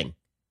bad thing.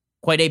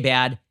 Quite a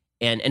bad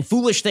and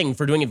foolish thing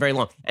for doing it very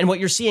long. And what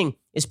you're seeing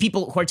is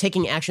people who are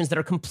taking actions that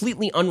are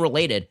completely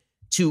unrelated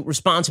to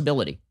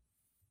responsibility.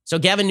 So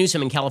Gavin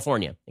Newsom in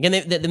California.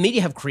 Again, the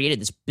media have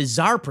created this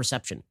bizarre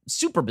perception,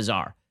 super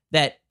bizarre,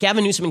 that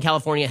Gavin Newsom in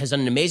California has done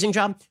an amazing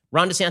job.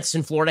 Ron DeSantis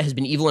in Florida has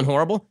been evil and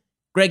horrible.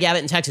 Greg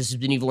Abbott in Texas has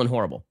been evil and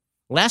horrible.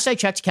 Last I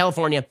checked,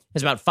 California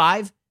has about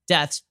 5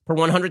 deaths per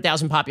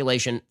 100,000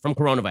 population from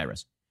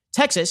coronavirus.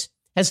 Texas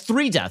has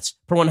 3 deaths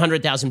per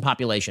 100,000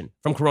 population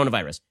from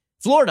coronavirus.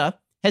 Florida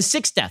has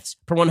 6 deaths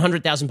per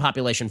 100,000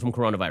 population from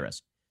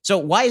coronavirus. So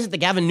why is it that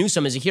Gavin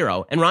Newsom is a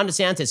hero and Ron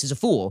DeSantis is a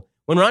fool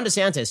when Ron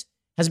DeSantis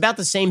has about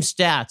the same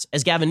stats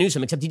as Gavin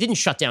Newsom, except he didn't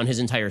shut down his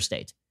entire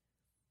state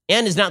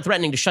and is not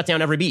threatening to shut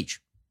down every beach?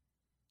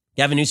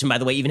 Gavin Newsom, by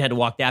the way, even had to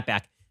walk that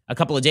back. A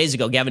couple of days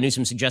ago, Gavin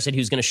Newsom suggested he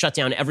was going to shut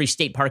down every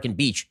state park and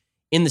beach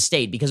in the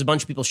state because a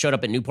bunch of people showed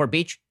up at Newport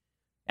Beach.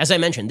 As I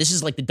mentioned, this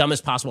is like the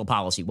dumbest possible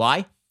policy.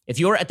 Why? If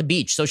you're at the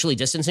beach socially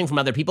distancing from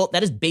other people,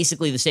 that is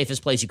basically the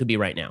safest place you could be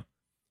right now.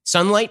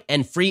 Sunlight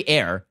and free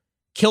air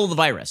kill the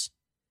virus.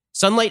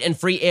 Sunlight and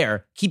free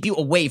air keep you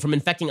away from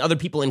infecting other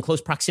people in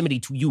close proximity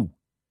to you.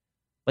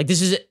 Like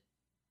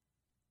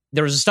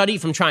there was a study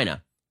from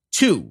China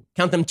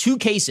count them, 2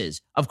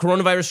 cases of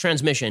coronavirus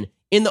transmission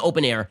in the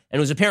open air, and it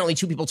was apparently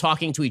 2 people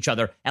talking to each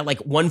other at like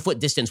 1 foot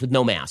distance with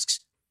no masks.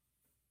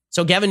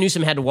 So Gavin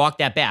Newsom had to walk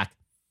that back.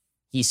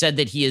 He said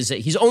that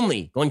he's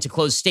only going to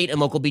close state and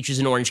local beaches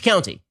in Orange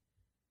County,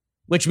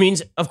 which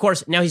means, of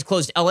course, now he's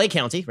closed LA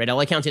County, right?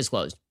 LA County is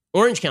closed.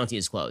 Orange County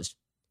is closed.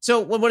 So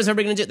what is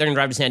everybody going to do? They're going to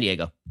drive to San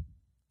Diego.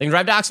 They're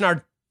going to drive to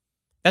Oxnard.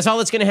 That's all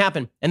that's going to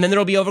happen. And then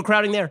there'll be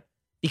overcrowding there.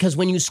 Because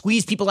when you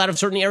squeeze people out of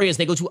certain areas,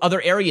 they go to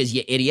other areas,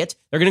 you idiot.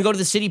 They're going to go to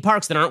the city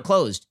parks that aren't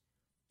closed.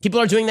 People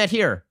are doing that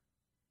here.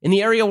 In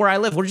the area where I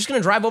live, we're just going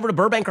to drive over to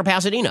Burbank or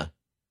Pasadena.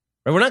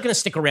 Right? We're not going to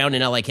stick around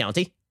in LA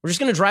County. We're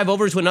just going to drive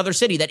over to another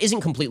city that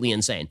isn't completely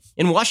insane.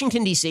 In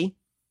Washington, D.C.,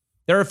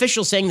 there are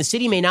officials saying the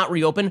city may not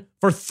reopen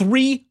for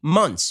 3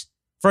 months.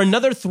 For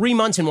another 3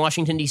 months in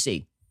Washington,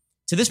 D.C.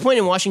 To this point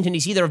in Washington,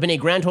 D.C., there have been a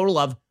grand total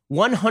of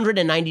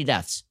 190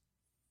 deaths.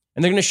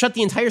 And they're going to shut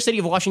the entire city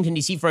of Washington,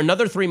 D.C. for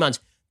another 3 months.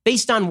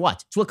 Based on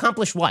what? To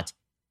accomplish what?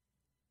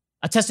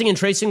 A testing and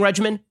tracing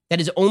regimen that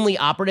is only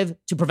operative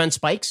to prevent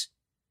spikes?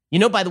 You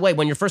know, by the way,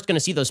 when you're first going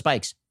to see those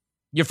spikes,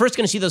 you're first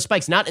going to see those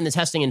spikes not in the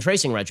testing and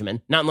tracing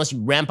regimen, not unless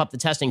you ramp up the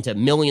testing to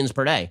millions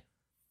per day.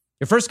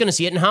 You're first going to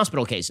see it in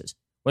hospital cases,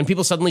 when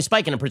people suddenly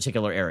spike in a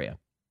particular area.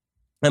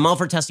 I'm all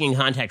for testing and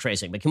contact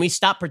tracing, but can we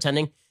stop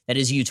pretending that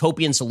is a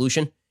utopian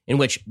solution in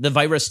which the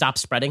virus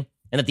stops spreading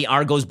and that the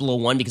R goes below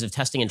 1 because of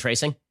testing and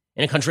tracing?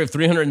 In a country of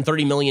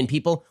 330 million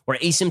people where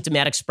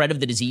asymptomatic spread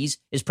of the disease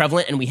is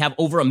prevalent and we have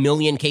over 1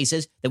 million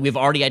cases that we've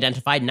already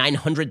identified,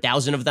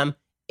 900,000 of them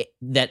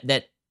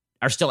that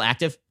are still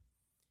active.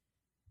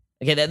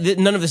 Okay,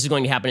 none of this is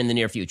going to happen in the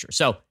near future.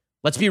 So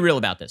let's be real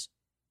about this.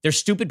 There's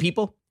stupid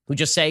people who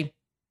just say,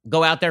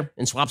 go out there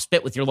and swap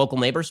spit with your local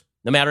neighbors,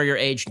 no matter your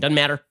age, doesn't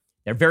matter.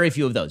 There are very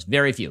few of those,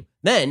 very few.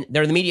 Then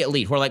there are the media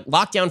elite who are like,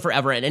 locked down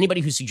forever, and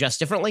anybody who suggests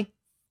differently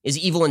is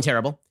evil and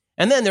terrible.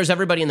 And then there's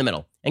everybody in the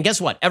middle. And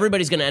guess what?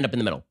 Everybody's going to end up in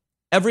the middle.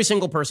 Every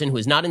single person who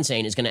is not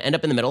insane is going to end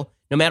up in the middle,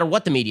 no matter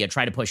what the media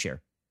try to push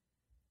here.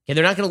 Okay,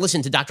 they're not going to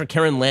listen to Dr.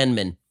 Karen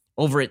Landman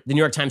over at the New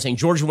York Times saying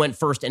Georgia went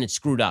first and it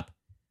screwed up.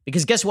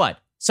 Because guess what?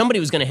 Somebody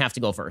was going to have to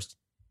go first.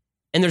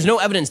 And there's no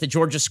evidence that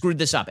Georgia screwed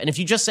this up. And if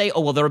you just say, oh,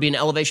 well, there will be an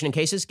elevation in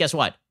cases, guess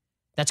what?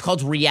 That's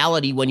called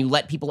reality when you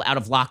let people out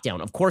of lockdown.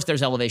 Of course,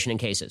 there's elevation in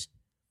cases.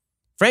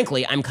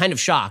 Frankly, I'm kind of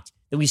shocked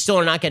that we still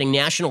are not getting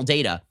national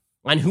data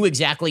on who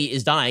exactly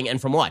is dying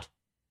and from what.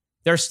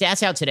 There are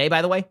stats out today,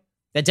 by the way,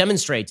 that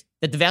demonstrate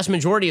that the vast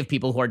majority of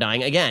people who are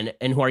dying, again,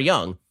 and who are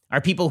young,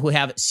 are people who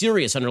have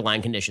serious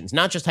underlying conditions,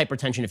 not just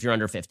hypertension if you're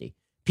under 50.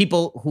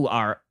 People who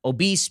are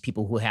obese,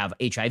 people who have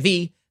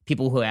HIV,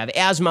 people who have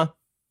asthma.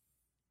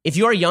 If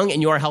you are young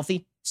and you are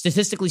healthy,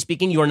 statistically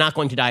speaking, you are not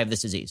going to die of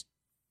this disease.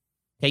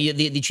 Okay,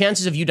 the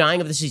chances of you dying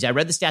of this disease, I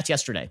read the stats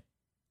yesterday,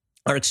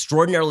 are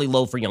extraordinarily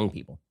low for young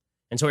people.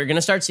 And so what you're going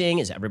to start seeing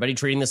is everybody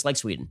treating this like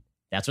Sweden.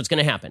 That's what's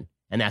going to happen.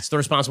 And that's the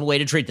responsible way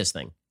to treat this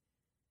thing.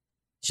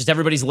 It's just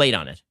everybody's late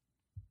on it,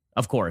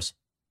 of course.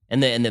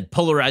 And the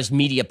polarized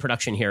media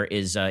production here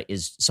is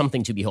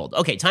something to behold.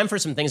 Okay, time for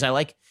some things I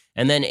like,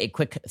 and then a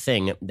quick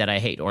thing that I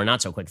hate, or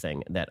not so quick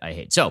thing that I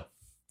hate. So,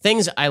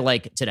 things I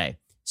like today.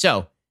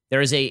 So,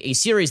 there is a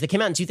series that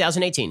came out in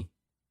 2018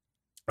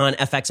 on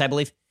FX, I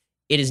believe.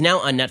 It is now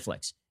on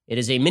Netflix. It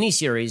is a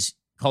miniseries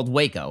called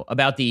Waco,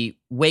 about the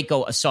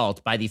Waco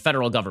assault by the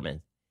federal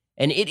government.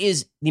 And it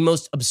is the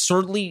most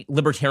absurdly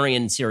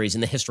libertarian series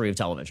in the history of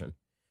television.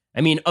 I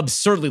mean,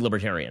 absurdly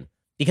libertarian.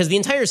 Because the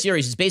entire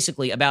series is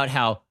basically about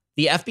how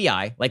the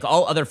FBI, like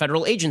all other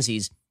federal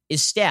agencies,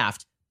 is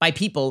staffed by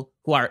people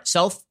who are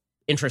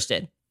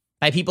self-interested,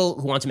 by people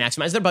who want to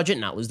maximize their budget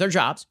and not lose their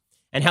jobs,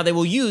 and how they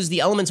will use the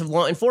elements of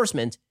law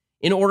enforcement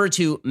in order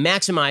to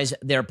maximize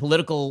their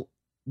political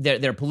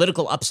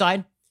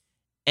upside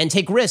and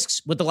take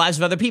risks with the lives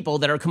of other people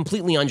that are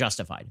completely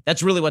unjustified.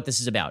 That's really what this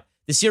is about.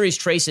 The series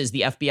traces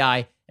the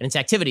FBI and its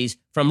activities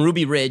from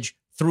Ruby Ridge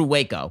through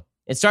Waco.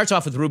 It starts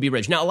off with Ruby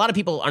Ridge. Now, a lot of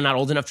people are not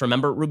old enough to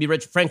remember Ruby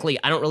Ridge. Frankly,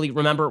 I don't really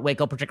remember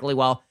Waco particularly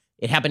well.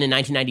 It happened in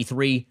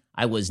 1993.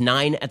 I was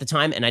 9 at the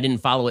time, and I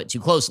didn't follow it too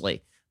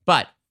closely.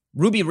 But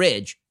Ruby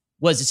Ridge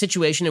was a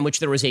situation in which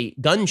there was a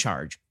gun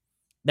charge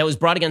that was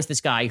brought against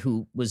this guy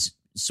who was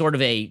sort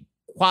of a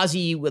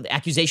quasi, with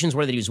accusations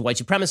were that he was a white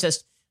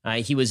supremacist.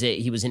 He was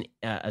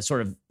a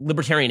sort of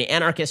libertarian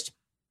anarchist,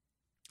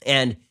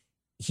 and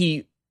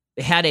he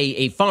had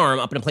a farm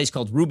up in a place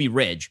called Ruby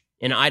Ridge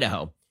in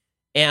Idaho.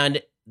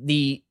 And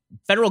the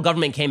federal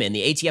government came in,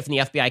 the ATF and the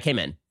FBI came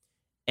in,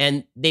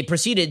 and they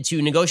proceeded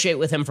to negotiate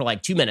with him for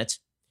like 2 minutes.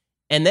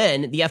 And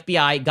then the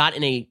FBI got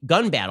in a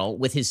gun battle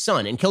with his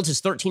son and killed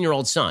his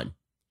 13-year-old son.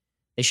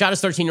 They shot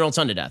his 13-year-old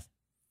son to death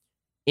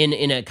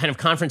in a kind of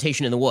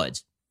confrontation in the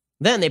woods.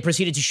 Then they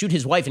proceeded to shoot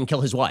his wife and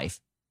kill his wife.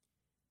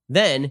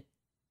 Then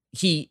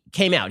he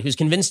came out. He was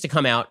convinced to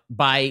come out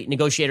by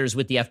negotiators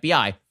with the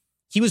FBI.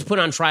 He was put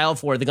on trial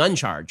for the gun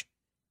charge,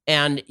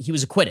 and he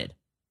was acquitted.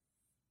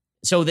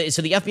 So the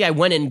FBI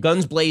went in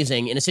guns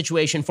blazing in a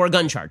situation for a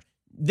gun charge.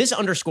 This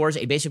underscores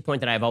a basic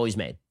point that I've always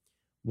made.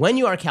 When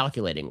you are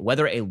calculating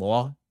whether a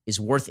law is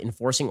worth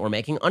enforcing or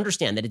making,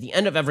 understand that at the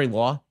end of every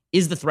law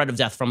is the threat of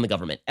death from the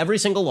government. Every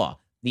single law,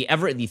 the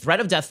threat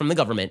of death from the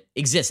government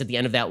exists at the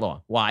end of that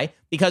law. Why?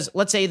 Because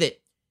let's say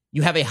that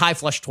you have a high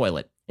flush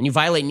toilet and you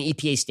violate an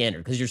EPA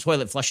standard because your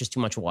toilet flushes too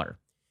much water.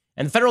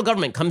 And the federal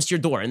government comes to your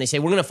door and they say,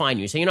 we're going to fine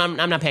you. You say, I'm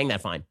not paying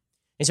that fine.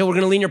 They say, we're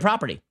going to lien your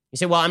property. You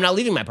say, well, I'm not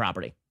leaving my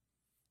property.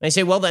 And they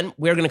say, well, then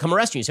we're going to come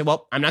arrest you. You say,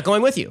 well, I'm not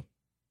going with you.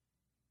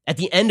 At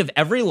the end of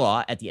every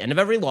law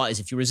is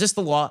if you resist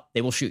the law,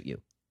 they will shoot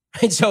you.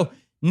 Right? So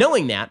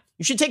knowing that,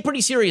 you should take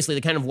pretty seriously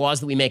the kind of laws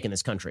that we make in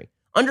this country.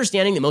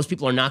 Understanding that most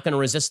people are not going to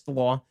resist the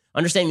law,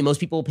 understanding that most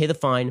people will pay the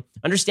fine,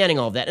 understanding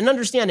all of that, and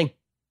understanding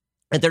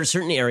that there are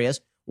certain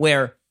areas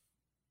where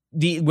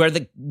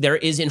there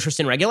is interest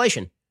in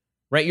regulation,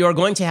 right? You are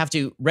going to have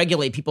to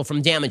regulate people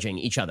from damaging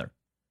each other.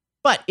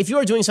 But if you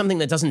are doing something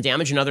that doesn't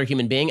damage another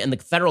human being and the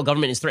federal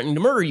government is threatening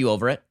to murder you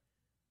over it,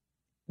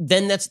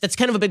 then that's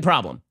kind of a big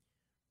problem.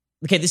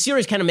 Okay, the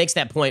series kind of makes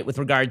that point with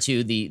regard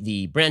to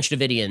the Branch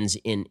Davidians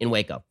in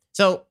Waco.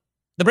 So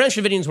the Branch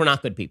Davidians were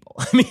not good people.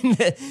 I mean,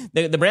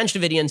 the Branch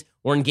Davidians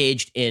were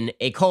engaged in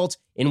a cult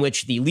in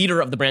which the leader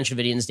of the Branch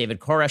Davidians, David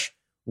Koresh,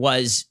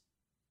 was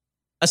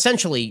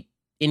essentially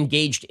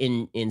engaged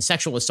in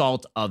sexual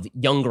assault of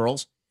young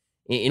girls,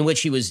 in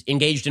which he was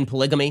engaged in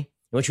polygamy,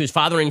 in which he was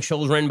fathering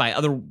children by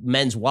other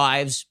men's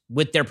wives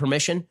with their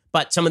permission.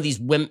 But some of these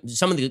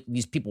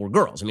people were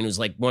girls. I mean, it was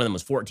like one of them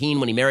was 14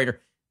 when he married her.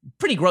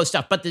 Pretty gross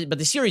stuff. But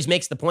the series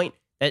makes the point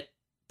that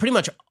pretty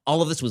much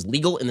all of this was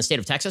legal in the state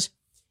of Texas.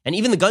 And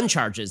even the gun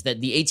charges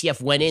that the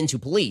ATF went into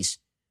police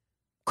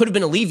could have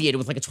been alleviated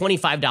with like a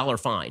 $25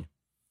 fine.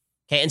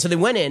 Okay, and so they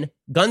went in,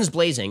 guns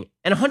blazing,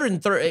 and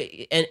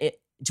 130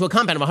 to a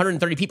compound of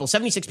 130 people.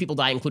 76 people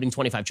die, including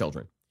 25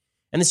 children.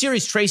 And the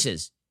series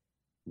traces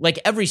like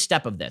every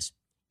step of this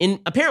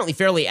in apparently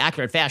fairly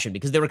accurate fashion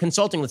because they were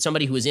consulting with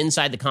somebody who was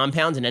inside the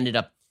compound and ended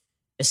up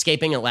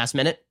escaping at last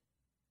minute.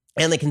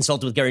 And they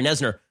consulted with Gary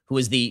Nesner, who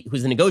was the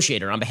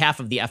negotiator on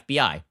behalf of the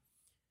FBI.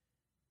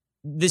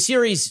 The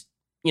series,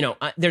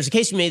 there's a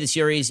case to be made the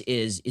series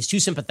is too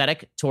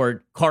sympathetic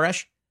toward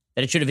Koresh,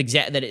 that it should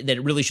have that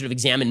it really should have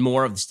examined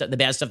more of the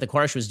bad stuff that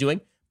Koresh was doing.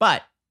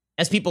 But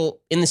as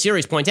people in the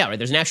series point out, right,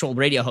 there's an actual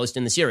radio host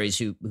in the series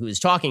who is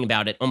talking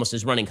about it almost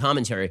as running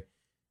commentary.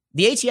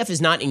 The ATF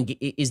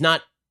is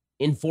not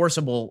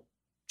enforceable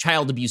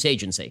child abuse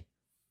agency.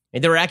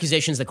 And there were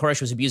accusations that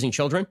Koresh was abusing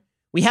children.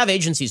 We have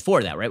agencies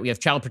for that, right? We have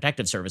Child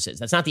Protective Services.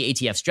 That's not the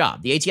ATF's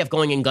job. The ATF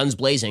going in guns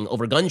blazing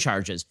over gun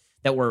charges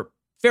that were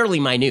fairly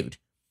minute,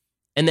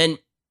 and then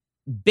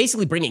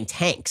basically bringing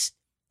tanks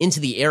into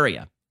the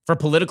area for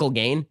political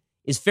gain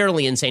is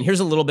fairly insane.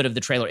 Here's a little bit of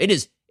the trailer.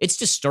 It's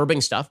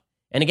disturbing stuff.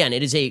 And again,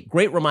 it is a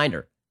great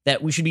reminder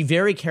that we should be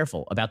very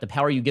careful about the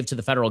power you give to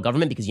the federal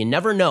government because you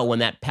never know when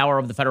that power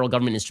of the federal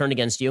government is turned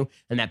against you,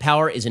 and that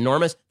power is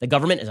enormous. The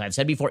government, as I've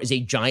said before, is a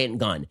giant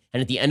gun.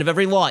 And at the end of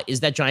every law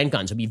is that giant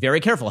gun. So be very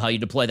careful how you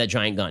deploy that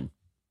giant gun.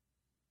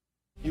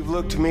 You've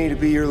looked to me to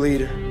be your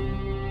leader,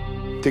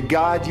 to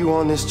guide you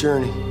on this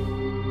journey.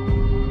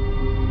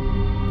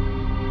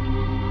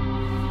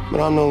 But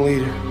I'm no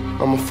leader.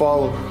 I'm a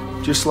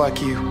follower, just like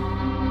you.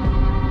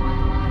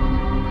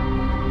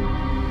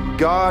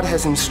 God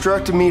has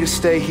instructed me to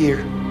stay here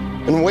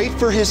and wait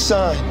for his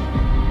sign.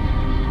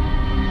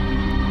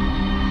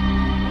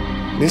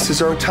 This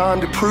is our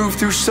time to prove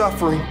through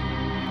suffering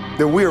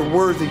that we are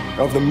worthy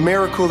of the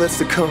miracle that's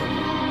to come.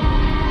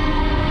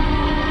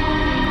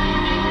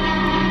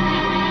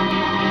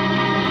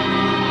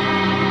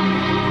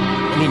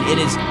 I mean,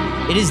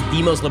 it is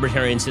the most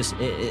libertarian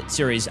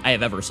series I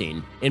have ever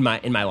seen in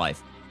my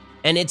life,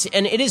 and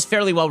it is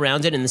fairly well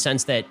rounded in the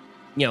sense that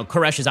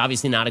Koresh is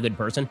obviously not a good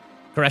person.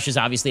 Koresh is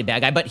obviously a bad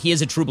guy, but he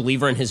is a true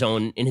believer in his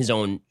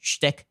own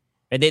shtick.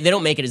 They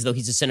don't make it as though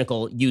he's a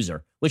cynical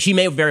user, which he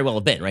may very well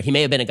have been, right? He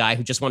may have been a guy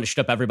who just wanted to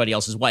shut up everybody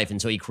else's wife, and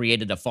so he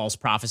created a false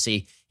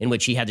prophecy in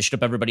which he had to shut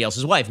up everybody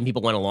else's wife, and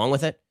people went along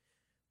with it.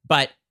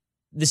 But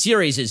the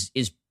series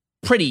is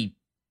pretty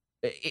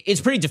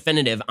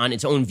definitive on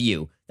its own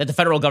view that the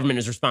federal government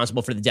is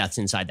responsible for the deaths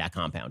inside that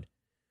compound.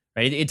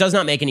 Right? It does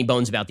not make any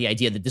bones about the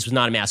idea that this was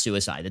not a mass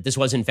suicide, that this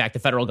was, in fact, the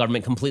federal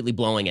government completely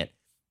blowing it.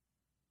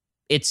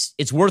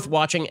 It's worth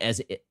watching,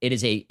 as it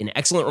is an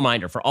excellent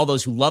reminder for all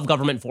those who love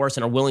government force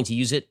and are willing to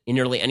use it in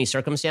nearly any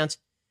circumstance,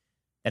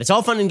 that it's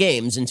all fun and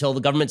games until the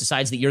government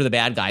decides that you're the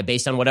bad guy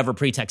based on whatever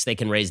pretext they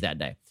can raise that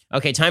day.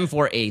 Okay, time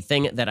for a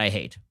thing that I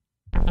hate.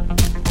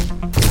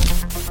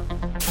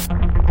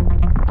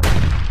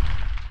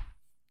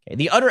 Okay,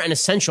 the utter and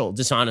essential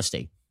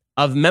dishonesty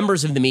of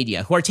members of the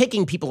media who are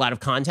taking people out of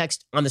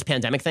context on this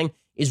pandemic thing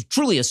is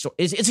truly it's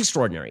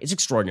extraordinary. It's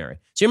extraordinary.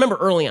 So you remember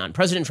early on,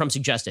 President Trump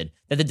suggested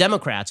that the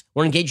Democrats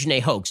were engaged in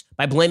a hoax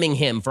by blaming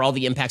him for all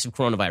the impacts of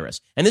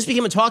coronavirus. And this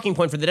became a talking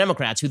point for the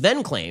Democrats, who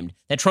then claimed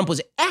that Trump was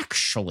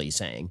actually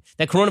saying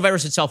that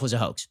coronavirus itself was a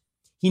hoax.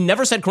 He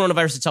never said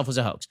coronavirus itself was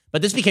a hoax,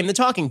 but this became the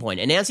talking point.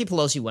 And Nancy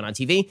Pelosi went on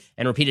TV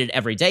and repeated it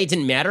every day. It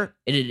didn't matter.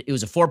 It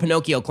was a for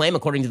Pinocchio claim,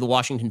 according to the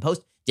Washington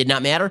Post. Did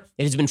not matter.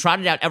 It has been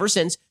trotted out ever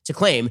since to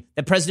claim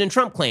that President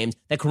Trump claimed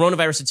that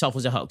coronavirus itself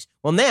was a hoax.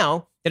 Well,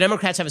 now the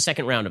Democrats have a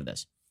second round of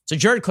this. So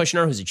Jared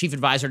Kushner, who's a chief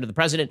advisor to the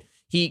president,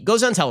 he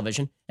goes on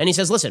television and he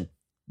says, listen,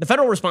 the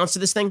federal response to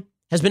this thing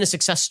has been a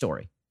success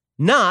story.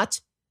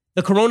 Not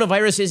the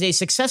coronavirus is a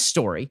success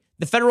story.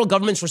 The federal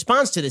government's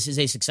response to this is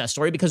a success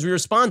story because we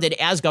responded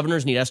as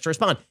governors need us to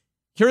respond.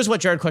 Here's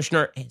what Jared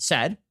Kushner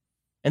said,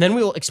 and then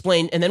we will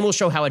explain, and then we'll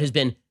show how it has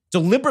been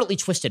deliberately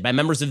twisted by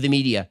members of the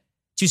media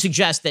to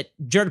suggest that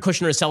Jared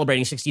Kushner is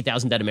celebrating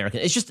 60,000 dead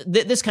Americans. It's just,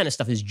 this kind of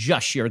stuff is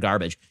just sheer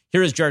garbage.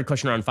 Here is Jared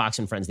Kushner on Fox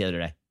and Friends the other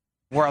day.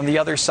 We're on the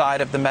other side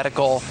of the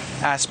medical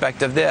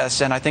aspect of this,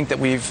 and I think that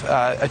we've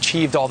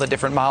achieved all the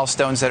different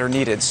milestones that are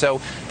needed.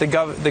 So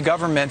the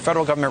government,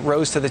 federal government,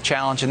 rose to the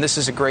challenge, and this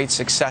is a great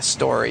success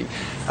story.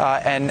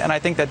 And I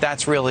think that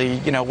that's really,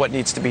 what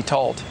needs to be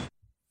told.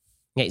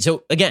 Okay,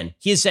 so again,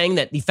 he is saying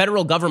that the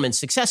federal government's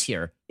success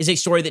here is a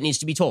story that needs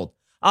to be told.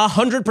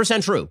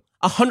 100% true.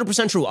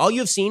 100% true. All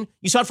you have seen,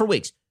 you saw it for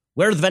weeks.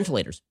 Where are the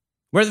ventilators?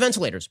 Where are the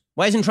ventilators?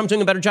 Why isn't Trump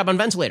doing a better job on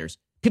ventilators?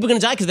 People are going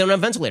to die because they don't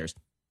have ventilators.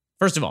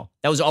 First of all,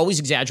 that was always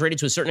exaggerated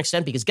to a certain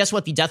extent because guess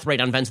what the death rate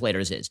on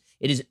ventilators is?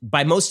 It is,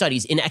 by most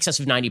studies, in excess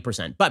of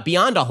 90%. But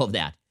beyond all of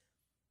that,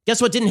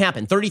 guess what didn't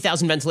happen?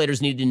 30,000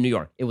 ventilators needed in New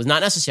York. It was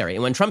not necessary.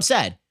 And when Trump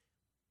said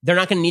they're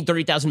not going to need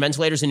 30,000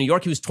 ventilators in New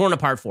York, he was torn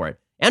apart for it.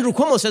 Andrew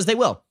Cuomo says they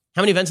will.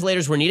 How many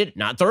ventilators were needed?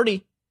 Not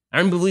 30. I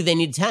don't believe they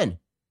needed 10.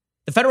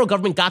 The federal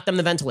government got them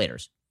the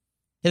ventilators.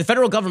 The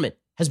federal government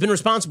has been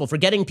responsible for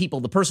getting people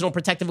the personal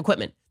protective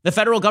equipment. The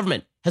federal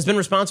government has been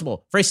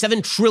responsible for a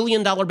 $7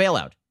 trillion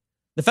bailout.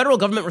 The federal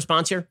government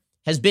response here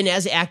has been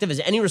as active as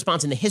any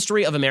response in the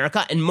history of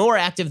America and more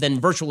active than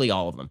virtually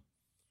all of them.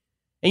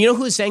 And you know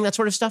who is saying that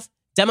sort of stuff?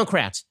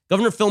 Democrats.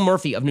 Governor Phil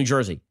Murphy of New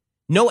Jersey,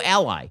 no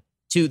ally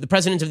to the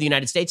president of the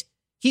United States.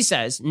 He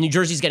says, New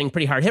Jersey's getting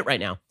pretty hard hit right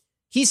now.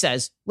 He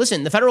says,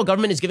 listen, the federal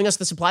government is giving us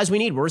the supplies we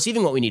need. We're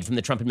receiving what we need from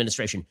the Trump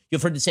administration.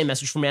 You've heard the same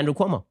message from Andrew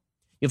Cuomo.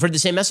 You've heard the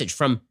same message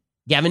from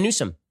Gavin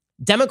Newsom.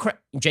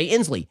 Jay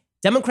Inslee.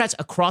 Democrats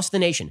across the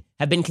nation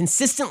have been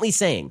consistently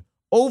saying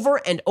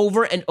over and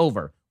over and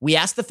over, we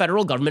asked the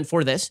federal government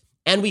for this,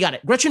 and we got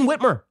it. Gretchen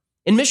Whitmer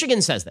in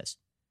Michigan says this.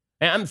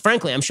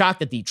 Frankly, I'm shocked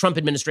that the Trump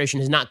administration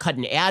has not cut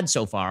an ad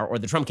so far, or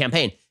the Trump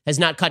campaign has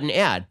not cut an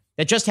ad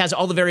that just has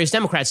all the various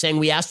Democrats saying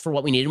we asked for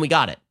what we needed and we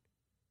got it.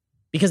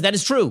 Because that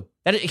is true.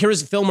 Here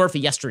is Phil Murphy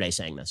yesterday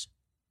saying this.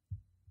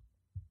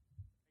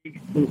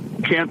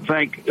 Can't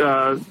thank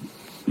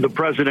the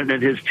president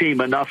and his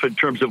team enough in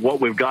terms of what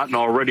we've gotten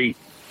already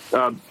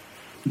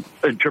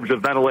in terms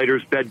of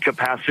ventilators, bed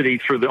capacity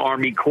through the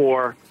Army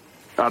Corps,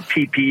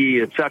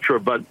 PPE, et cetera.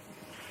 But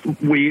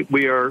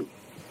we are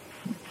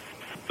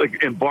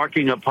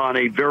embarking upon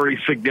a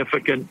very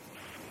significant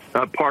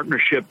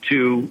partnership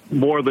to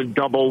more than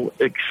double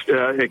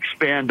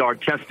expand our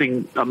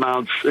testing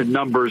amounts and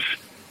numbers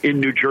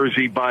in New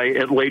Jersey by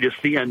at latest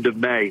the end of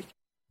May.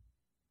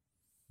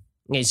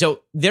 Okay,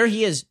 so there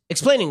he is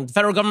explaining the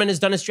federal government has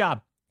done its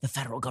job. The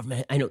federal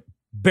government, I know,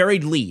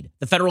 buried lead.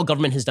 The federal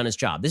government has done its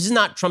job. This is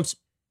not Trump's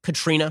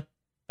Katrina.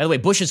 By the way,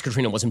 Bush's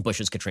Katrina wasn't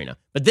Bush's Katrina.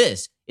 But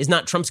this is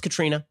not Trump's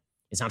Katrina.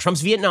 It's not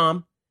Trump's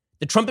Vietnam.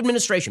 The Trump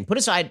administration, put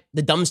aside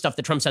the dumb stuff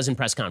that Trump says in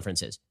press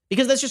conferences,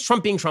 because that's just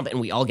Trump being Trump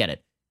and we all get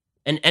it.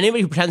 And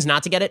anybody who pretends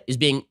not to get it is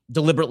being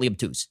deliberately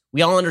obtuse.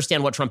 We all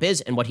understand what Trump is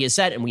and what he has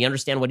said, and we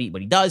understand what he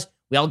does.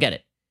 We all get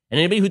it. And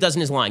anybody who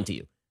doesn't is lying to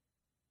you.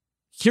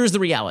 Here's the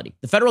reality.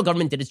 The federal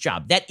government did its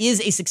job. That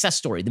is a success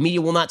story. The media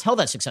will not tell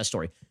that success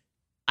story.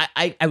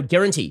 I would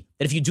guarantee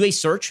that if you do a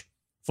search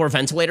for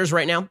ventilators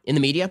right now in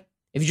the media,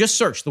 if you just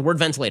search the word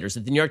ventilators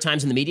at the New York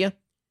Times in the media,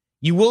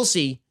 you will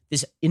see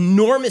this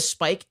enormous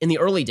spike in the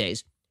early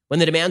days when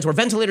the demands were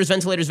ventilators,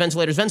 ventilators,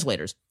 ventilators,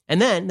 ventilators.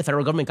 And then the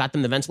federal government got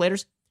them the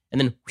ventilators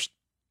and then whoosh,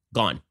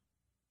 gone.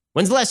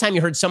 When's the last time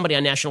you heard somebody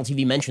on national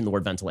TV mention the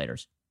word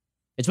ventilators?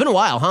 It's been a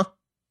while, huh?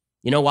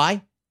 You know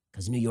why?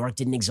 Because New York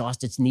didn't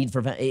exhaust its need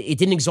for, it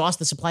didn't exhaust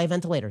the supply of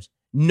ventilators.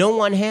 No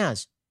one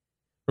has.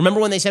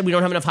 Remember when they said we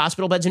don't have enough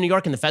hospital beds in New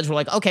York and the feds were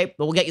like, okay,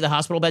 well, we'll get you the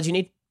hospital beds you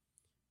need?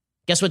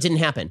 Guess what didn't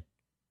happen?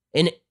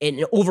 An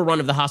overrun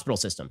of the hospital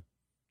system.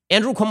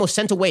 Andrew Cuomo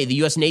sent away the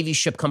U.S. Navy's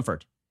ship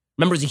Comfort.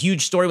 Remember, it was a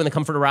huge story when the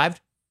Comfort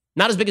arrived?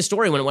 Not as big a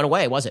story when it went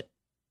away, was it?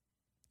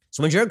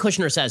 So when Jared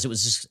Kushner says it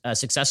was a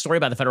success story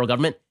by the federal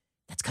government,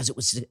 that's because it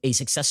was a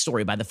success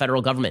story by the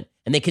federal government.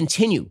 And they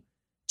continue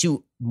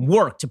to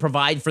work to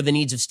provide for the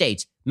needs of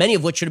states, many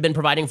of which should have been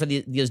providing for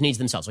those needs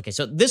themselves. Okay,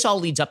 so this all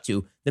leads up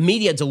to the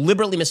media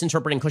deliberately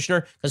misinterpreting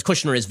Kushner because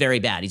Kushner is very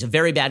bad. He's a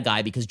very bad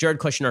guy because Jared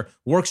Kushner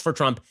works for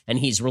Trump and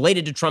he's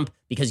related to Trump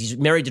because he's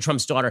married to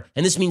Trump's daughter.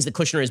 And this means that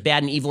Kushner is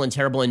bad and evil and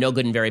terrible and no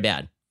good and very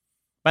bad.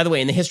 By the way,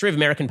 in the history of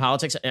American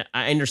politics,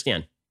 I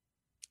understand.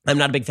 I'm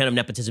not a big fan of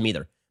nepotism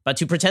either. But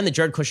to pretend that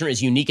Jared Kushner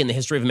is unique in the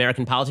history of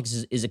American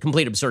politics is a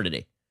complete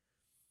absurdity.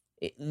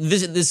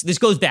 This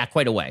goes back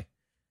quite a way.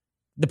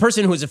 The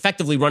person who was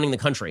effectively running the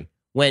country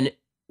when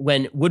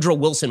Woodrow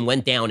Wilson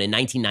went down in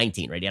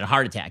 1919, right? He had a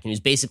heart attack and he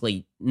was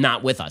basically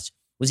not with us,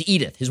 was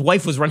Edith. His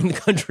wife was running the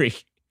country.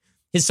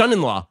 His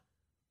son-in-law,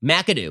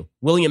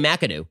 William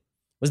McAdoo,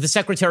 was the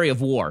Secretary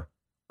of War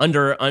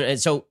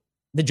so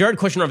the Jared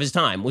Kushner of his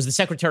time was the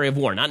Secretary of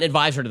War, not an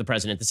advisor to the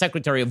president, the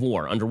Secretary of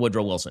War under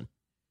Woodrow Wilson.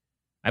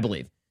 I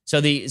believe.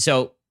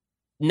 So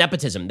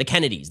nepotism, the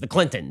Kennedys, the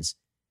Clintons.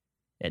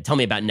 Tell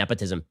me about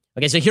nepotism.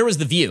 Okay, so here was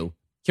The View.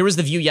 Here was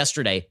The View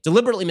yesterday,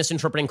 deliberately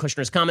misinterpreting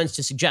Kushner's comments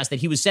to suggest that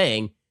he was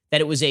saying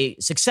that it was a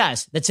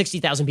success that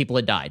 60,000 people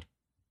had died.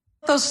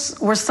 Those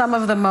were some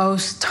of the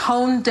most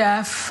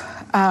tone-deaf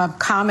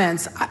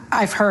comments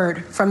I've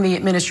heard from the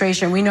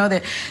administration. We know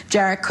that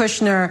Jared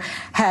Kushner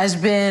has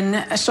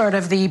been sort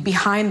of the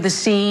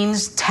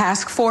behind-the-scenes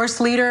task force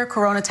leader,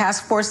 Corona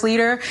task force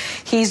leader.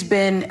 He's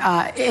been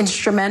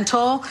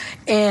instrumental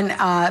in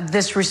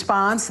this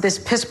response, this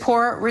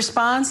piss-poor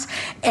response,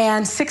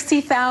 and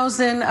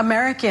 60,000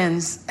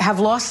 Americans have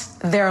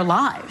lost their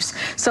lives.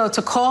 So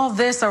to call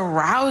this a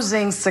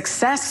rousing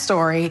success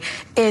story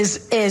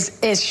is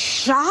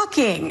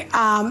shocking.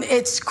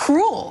 It's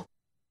cruel.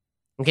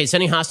 Okay,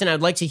 Sunny Hostin,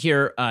 I'd like to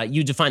hear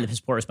you define the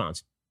piss poor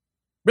response.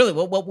 Really,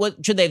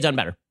 what should they have done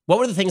better? What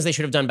were the things they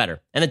should have done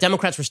better? And the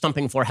Democrats were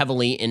stumping for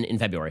heavily in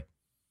February.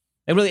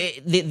 And really,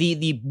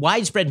 the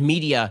widespread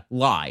media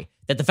lie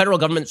that the federal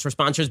government's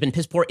response has been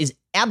piss poor is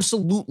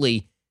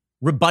absolutely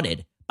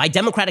rebutted by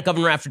Democratic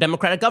governor after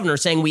Democratic governor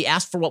saying we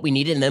asked for what we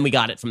needed and then we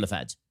got it from the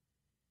feds.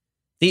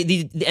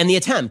 The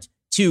attempt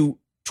to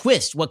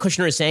twist what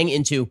Kushner is saying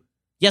into,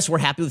 yes, we're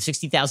happy with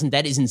 60,000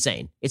 dead is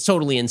insane. It's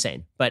totally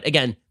insane. But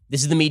again,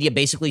 this is the media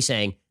basically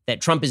saying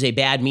that Trump is a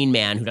bad, mean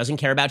man who doesn't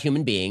care about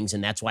human beings,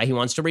 and that's why he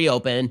wants to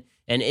reopen.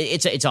 And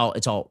it's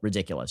all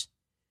ridiculous.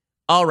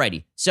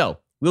 Alrighty, so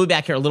we'll be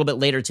back here a little bit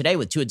later today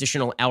with 2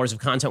 additional hours of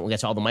content. We'll get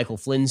to all the Michael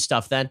Flynn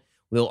stuff then.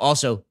 We'll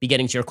also be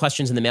getting to your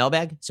questions in the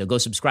mailbag. So go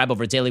subscribe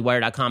over at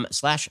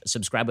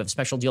dailywire.com/subscribe. We have a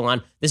special deal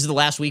on. This is the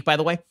last week, by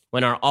the way,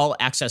 when our All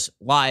Access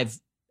Live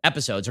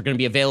episodes are going to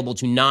be available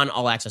to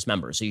non-All Access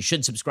members. So you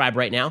should subscribe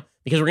right now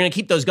because we're going to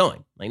keep those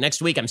going. Like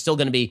next week, I'm still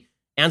going to be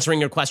answering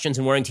your questions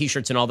and wearing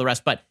t-shirts and all the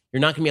rest, but you're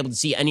not going to be able to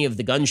see any of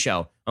the gun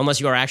show unless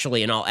you are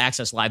actually an All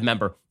Access Live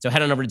member. So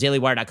head on over to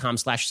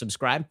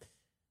dailywire.com/subscribe.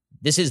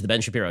 This is The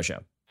Ben Shapiro Show.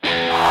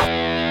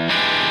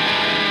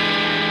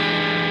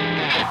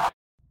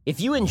 If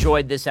you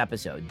enjoyed this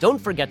episode, don't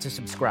forget to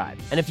subscribe.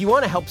 And if you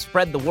want to help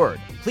spread the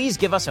word, please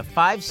give us a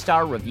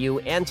 5-star review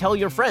and tell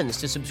your friends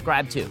to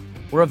subscribe too.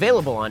 We're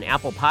available on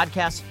Apple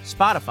Podcasts,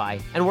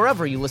 Spotify, and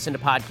wherever you listen to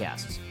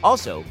podcasts.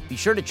 Also, be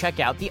sure to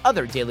check out the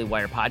other Daily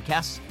Wire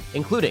podcasts,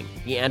 including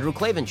The Andrew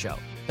Klavan Show,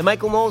 The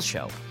Michael Knowles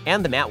Show,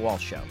 and The Matt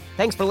Walsh Show.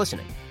 Thanks for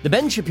listening. The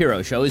Ben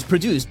Shapiro Show is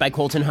produced by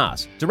Colton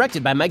Haas,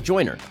 directed by Mike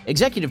Joyner,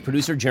 executive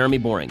producer Jeremy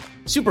Boring,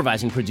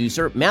 supervising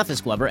producer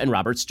Mathis Glover and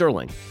Robert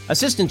Sterling,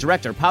 assistant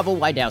director Pavel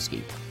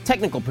Wydowski,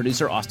 technical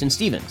producer Austin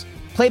Stevens,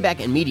 playback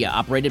and media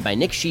operated by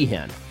Nick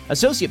Sheehan,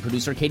 associate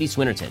producer Katie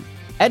Swinnerton,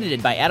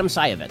 edited by Adam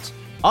Sayevitz.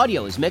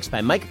 Audio is mixed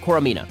by Mike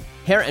Coromina.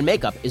 Hair and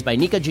makeup is by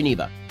Nika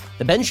Geneva.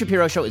 The Ben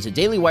Shapiro Show is a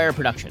Daily Wire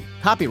production.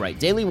 Copyright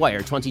Daily Wire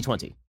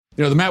 2020.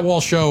 You know, the Matt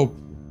Walsh Show,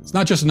 it's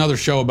not just another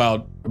show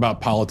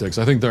about politics.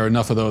 I think there are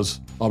enough of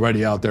those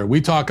already out there. We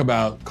talk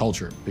about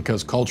culture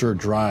because culture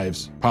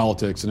drives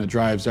politics and it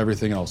drives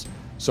everything else.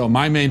 So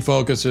my main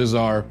focuses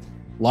are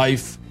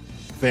life,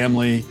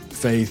 family,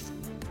 faith.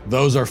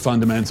 Those are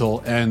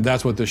fundamental, and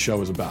that's what this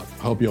show is about.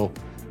 I hope you'll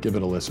give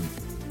it a listen.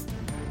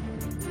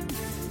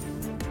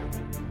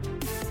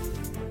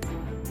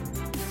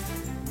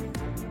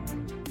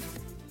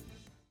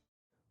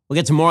 We'll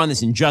get to more on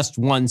this in just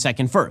 1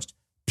 second. First,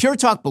 Pure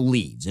Talk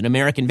believes in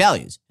American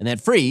values, and that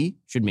free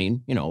should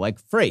mean, like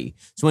free.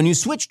 So when you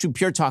switch to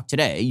Pure Talk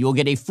today, you'll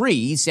get a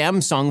free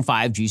Samsung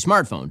 5G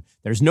smartphone.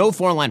 There's no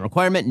 4-line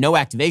requirement, no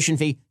activation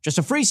fee, just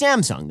a free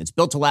Samsung that's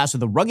built to last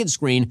with a rugged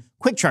screen,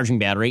 quick charging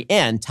battery,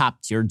 and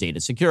top-tier data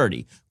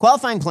security.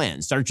 Qualifying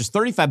plans start at just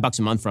 $35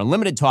 a month for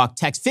unlimited talk,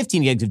 text,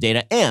 15 gigs of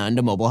data, and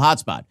a mobile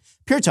hotspot.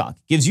 Pure Talk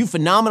gives you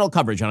phenomenal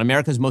coverage on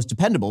America's most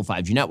dependable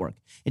 5G network.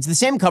 It's the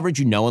same coverage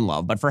you know and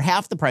love, but for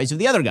half the price of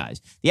the other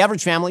guys. The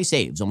average family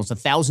saves almost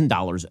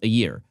 $1,000 a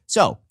year.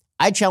 So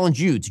I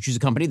challenge you to choose a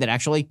company that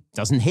actually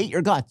doesn't hate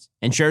your guts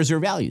and shares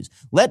your values.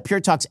 Let Pure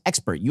Talk's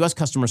expert U.S.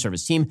 customer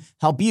service team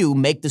help you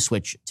make the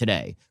switch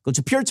today. Go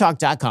to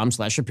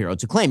puretalk.com/Shapiro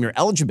to claim your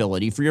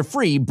eligibility for your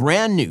free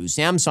brand new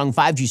Samsung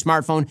 5G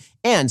smartphone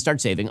and start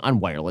saving on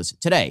wireless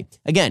today.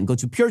 Again, go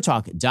to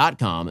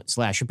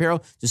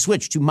puretalk.com/Shapiro to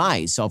switch to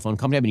my cell phone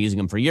company. I've been using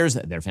them for years.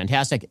 They're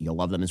fantastic. You'll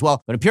love them as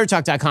well. Go to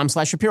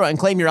puretalk.com/Shapiro and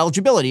claim your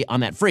eligibility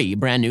on that free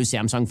brand new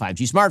Samsung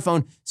 5G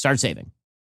smartphone. Start saving.